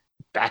mentioned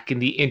back in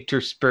the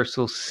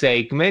interspersal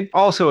segment.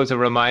 Also, as a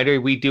reminder,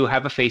 we do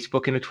have a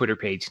Facebook and a Twitter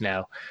page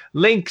now.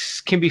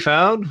 Links can be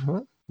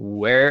found,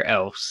 where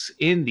else?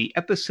 In the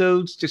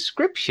episode's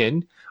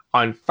description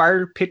on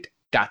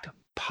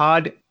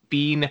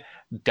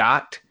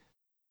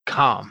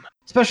firepit.podbean.com.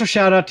 Special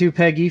shout out to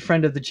Peggy,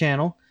 friend of the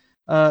channel.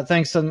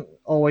 Thanks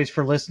always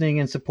for listening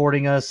and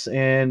supporting us,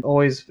 and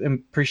always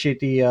appreciate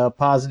the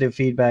positive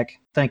feedback.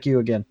 Thank you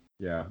again.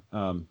 Yeah,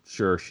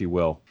 sure she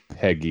will.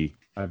 Peggy.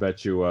 I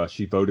bet you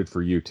she voted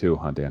for you too,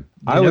 huh, Dan?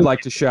 I would like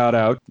to shout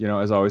out,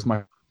 as always,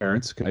 my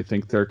parents. I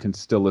think they're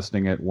still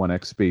listening at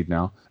 1x speed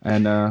now.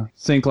 And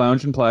Sync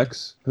Lounge and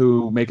Plex,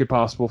 who make it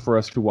possible for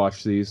us to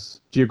watch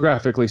these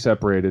geographically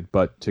separated,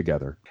 but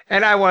together.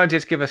 And I want to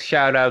just give a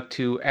shout out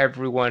to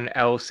everyone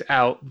else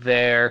out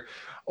there.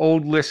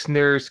 Old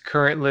listeners,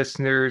 current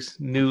listeners,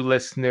 new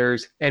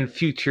listeners, and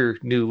future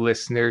new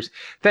listeners.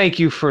 Thank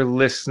you for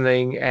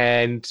listening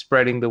and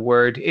spreading the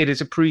word. It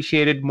is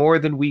appreciated more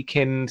than we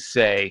can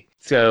say.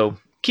 So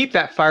keep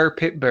that fire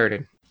pit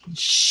burning.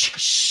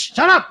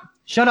 Shut up!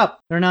 Shut up!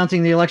 They're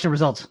announcing the election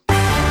results.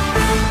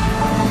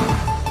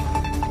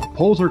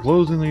 Polls are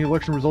closed and the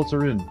election results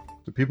are in.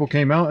 The people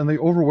came out and they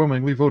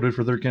overwhelmingly voted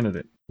for their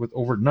candidate, with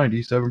over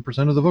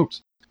 97% of the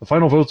votes. The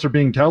final votes are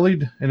being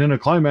tallied, and in a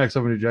climax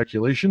of an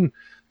ejaculation,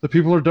 the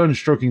people are done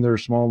stroking their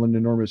small and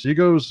enormous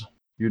egos.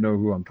 You know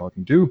who I'm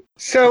talking to.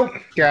 So,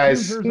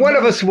 guys, one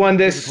of us won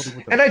this,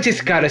 and I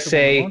just gotta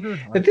say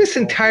that this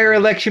entire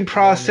election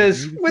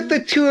process with the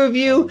two of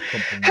you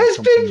has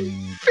been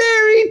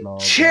very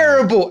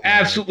terrible.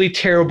 Absolutely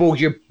terrible.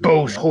 You're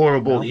both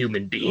horrible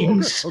human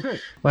beings.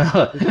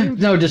 Well,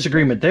 no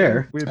disagreement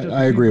there.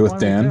 I agree with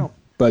Dan.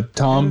 But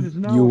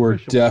Tom, you were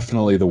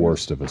definitely the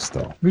worst of us,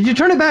 though. Would you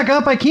turn it back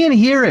up? I can't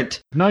hear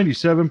it.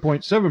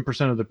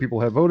 97.7% of the people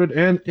have voted,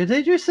 and... Did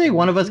they just say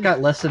one of us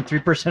got less than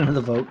 3% of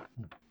the vote?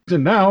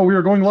 And now we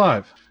are going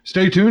live.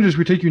 Stay tuned as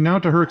we take you now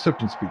to her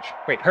acceptance speech.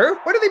 Wait, her?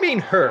 What do they mean,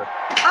 her?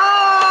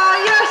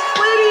 Yes,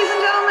 ladies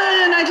and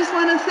gentlemen, I just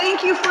want to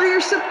thank you for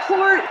your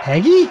support.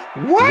 Peggy?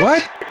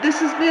 What? This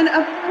has been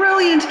a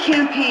brilliant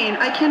campaign.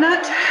 I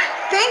cannot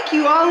thank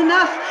you all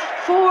enough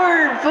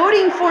for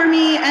voting for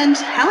me and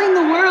telling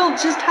the world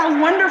just how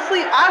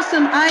wonderfully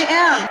awesome I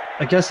am.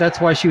 I guess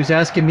that's why she was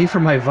asking me for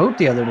my vote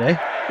the other day.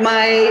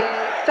 My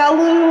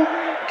fellow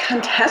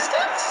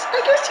contestants,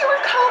 I guess you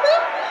would call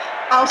them,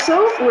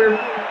 also were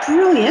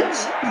brilliant,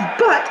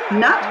 but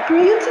not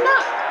brilliant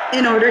enough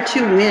in order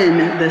to win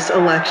this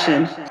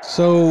election.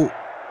 So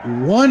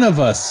one of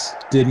us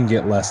didn't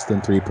get less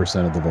than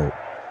 3% of the vote.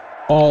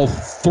 All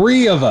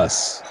three of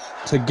us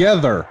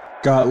together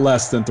got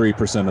less than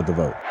 3% of the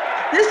vote.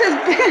 This has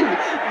been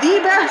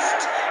the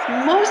best,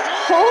 most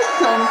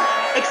wholesome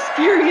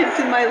experience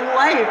in my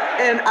life,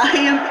 and I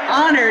am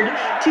honored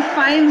to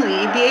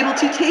finally be able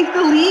to take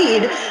the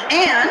lead.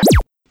 And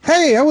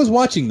Hey, I was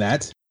watching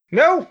that.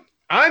 No,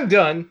 I'm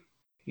done.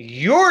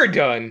 You're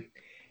done.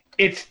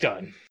 It's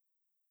done.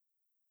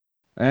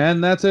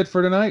 And that's it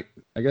for tonight.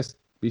 I guess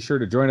be sure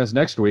to join us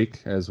next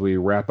week as we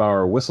wrap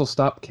our Whistle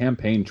Stop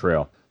campaign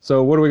trail.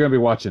 So what are we going to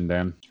be watching,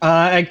 Dan?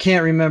 I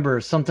can't remember.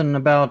 Something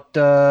about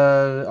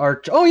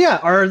our... Oh,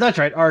 yeah. That's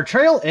right. Our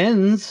trail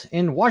ends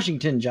in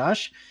Washington,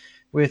 Josh,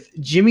 with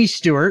Jimmy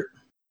Stewart,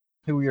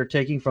 who we are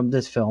taking from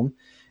this film,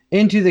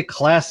 into the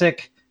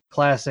classic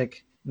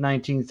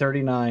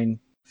 1939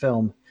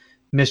 film,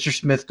 Mr.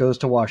 Smith Goes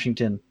to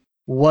Washington.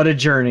 What a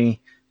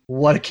journey.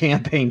 What a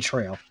campaign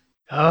trail.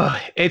 Oh,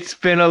 it's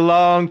been a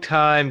long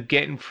time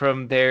getting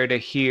from there to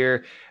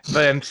here,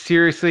 but I'm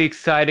seriously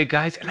excited,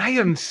 guys, and I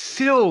am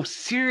still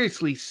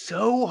seriously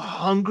so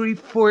hungry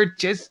for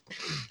just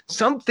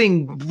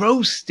something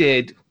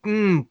roasted.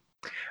 I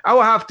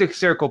will have to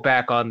circle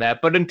back on that,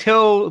 but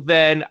until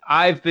then,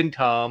 I've been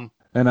Tom.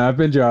 And I've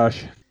been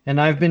Josh. And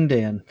I've been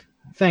Dan.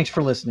 Thanks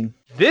for listening.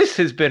 This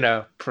has been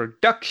a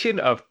production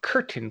of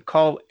Curtain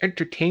Call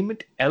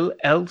Entertainment,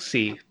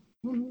 LLC.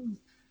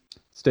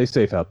 Stay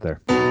safe out there.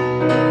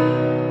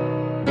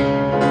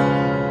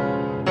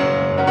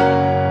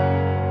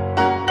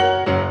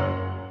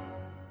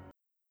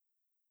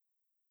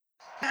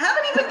 I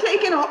haven't even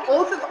taken an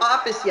oath of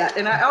office yet,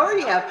 and I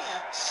already have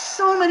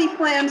so many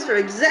plans for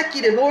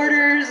executive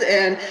orders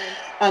and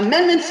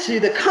amendments to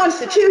the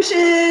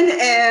Constitution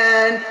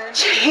and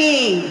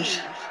change.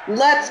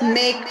 Let's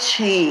make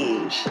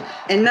change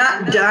and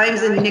not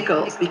dimes and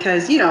nickels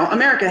because,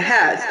 America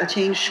has a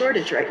change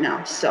shortage right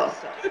now. So,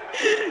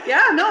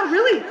 yeah, no,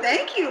 really,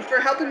 thank you for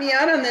helping me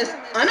out on this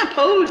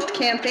unopposed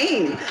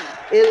campaign.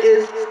 It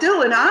is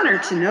still an honor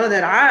to know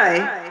that I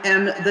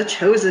am the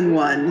chosen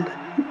one.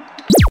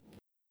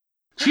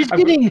 She's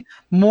getting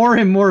more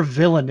and more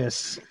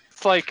villainous.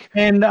 It's like,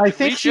 and I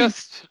think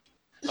she's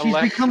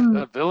become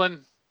a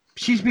villain.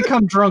 She's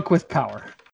become drunk with power.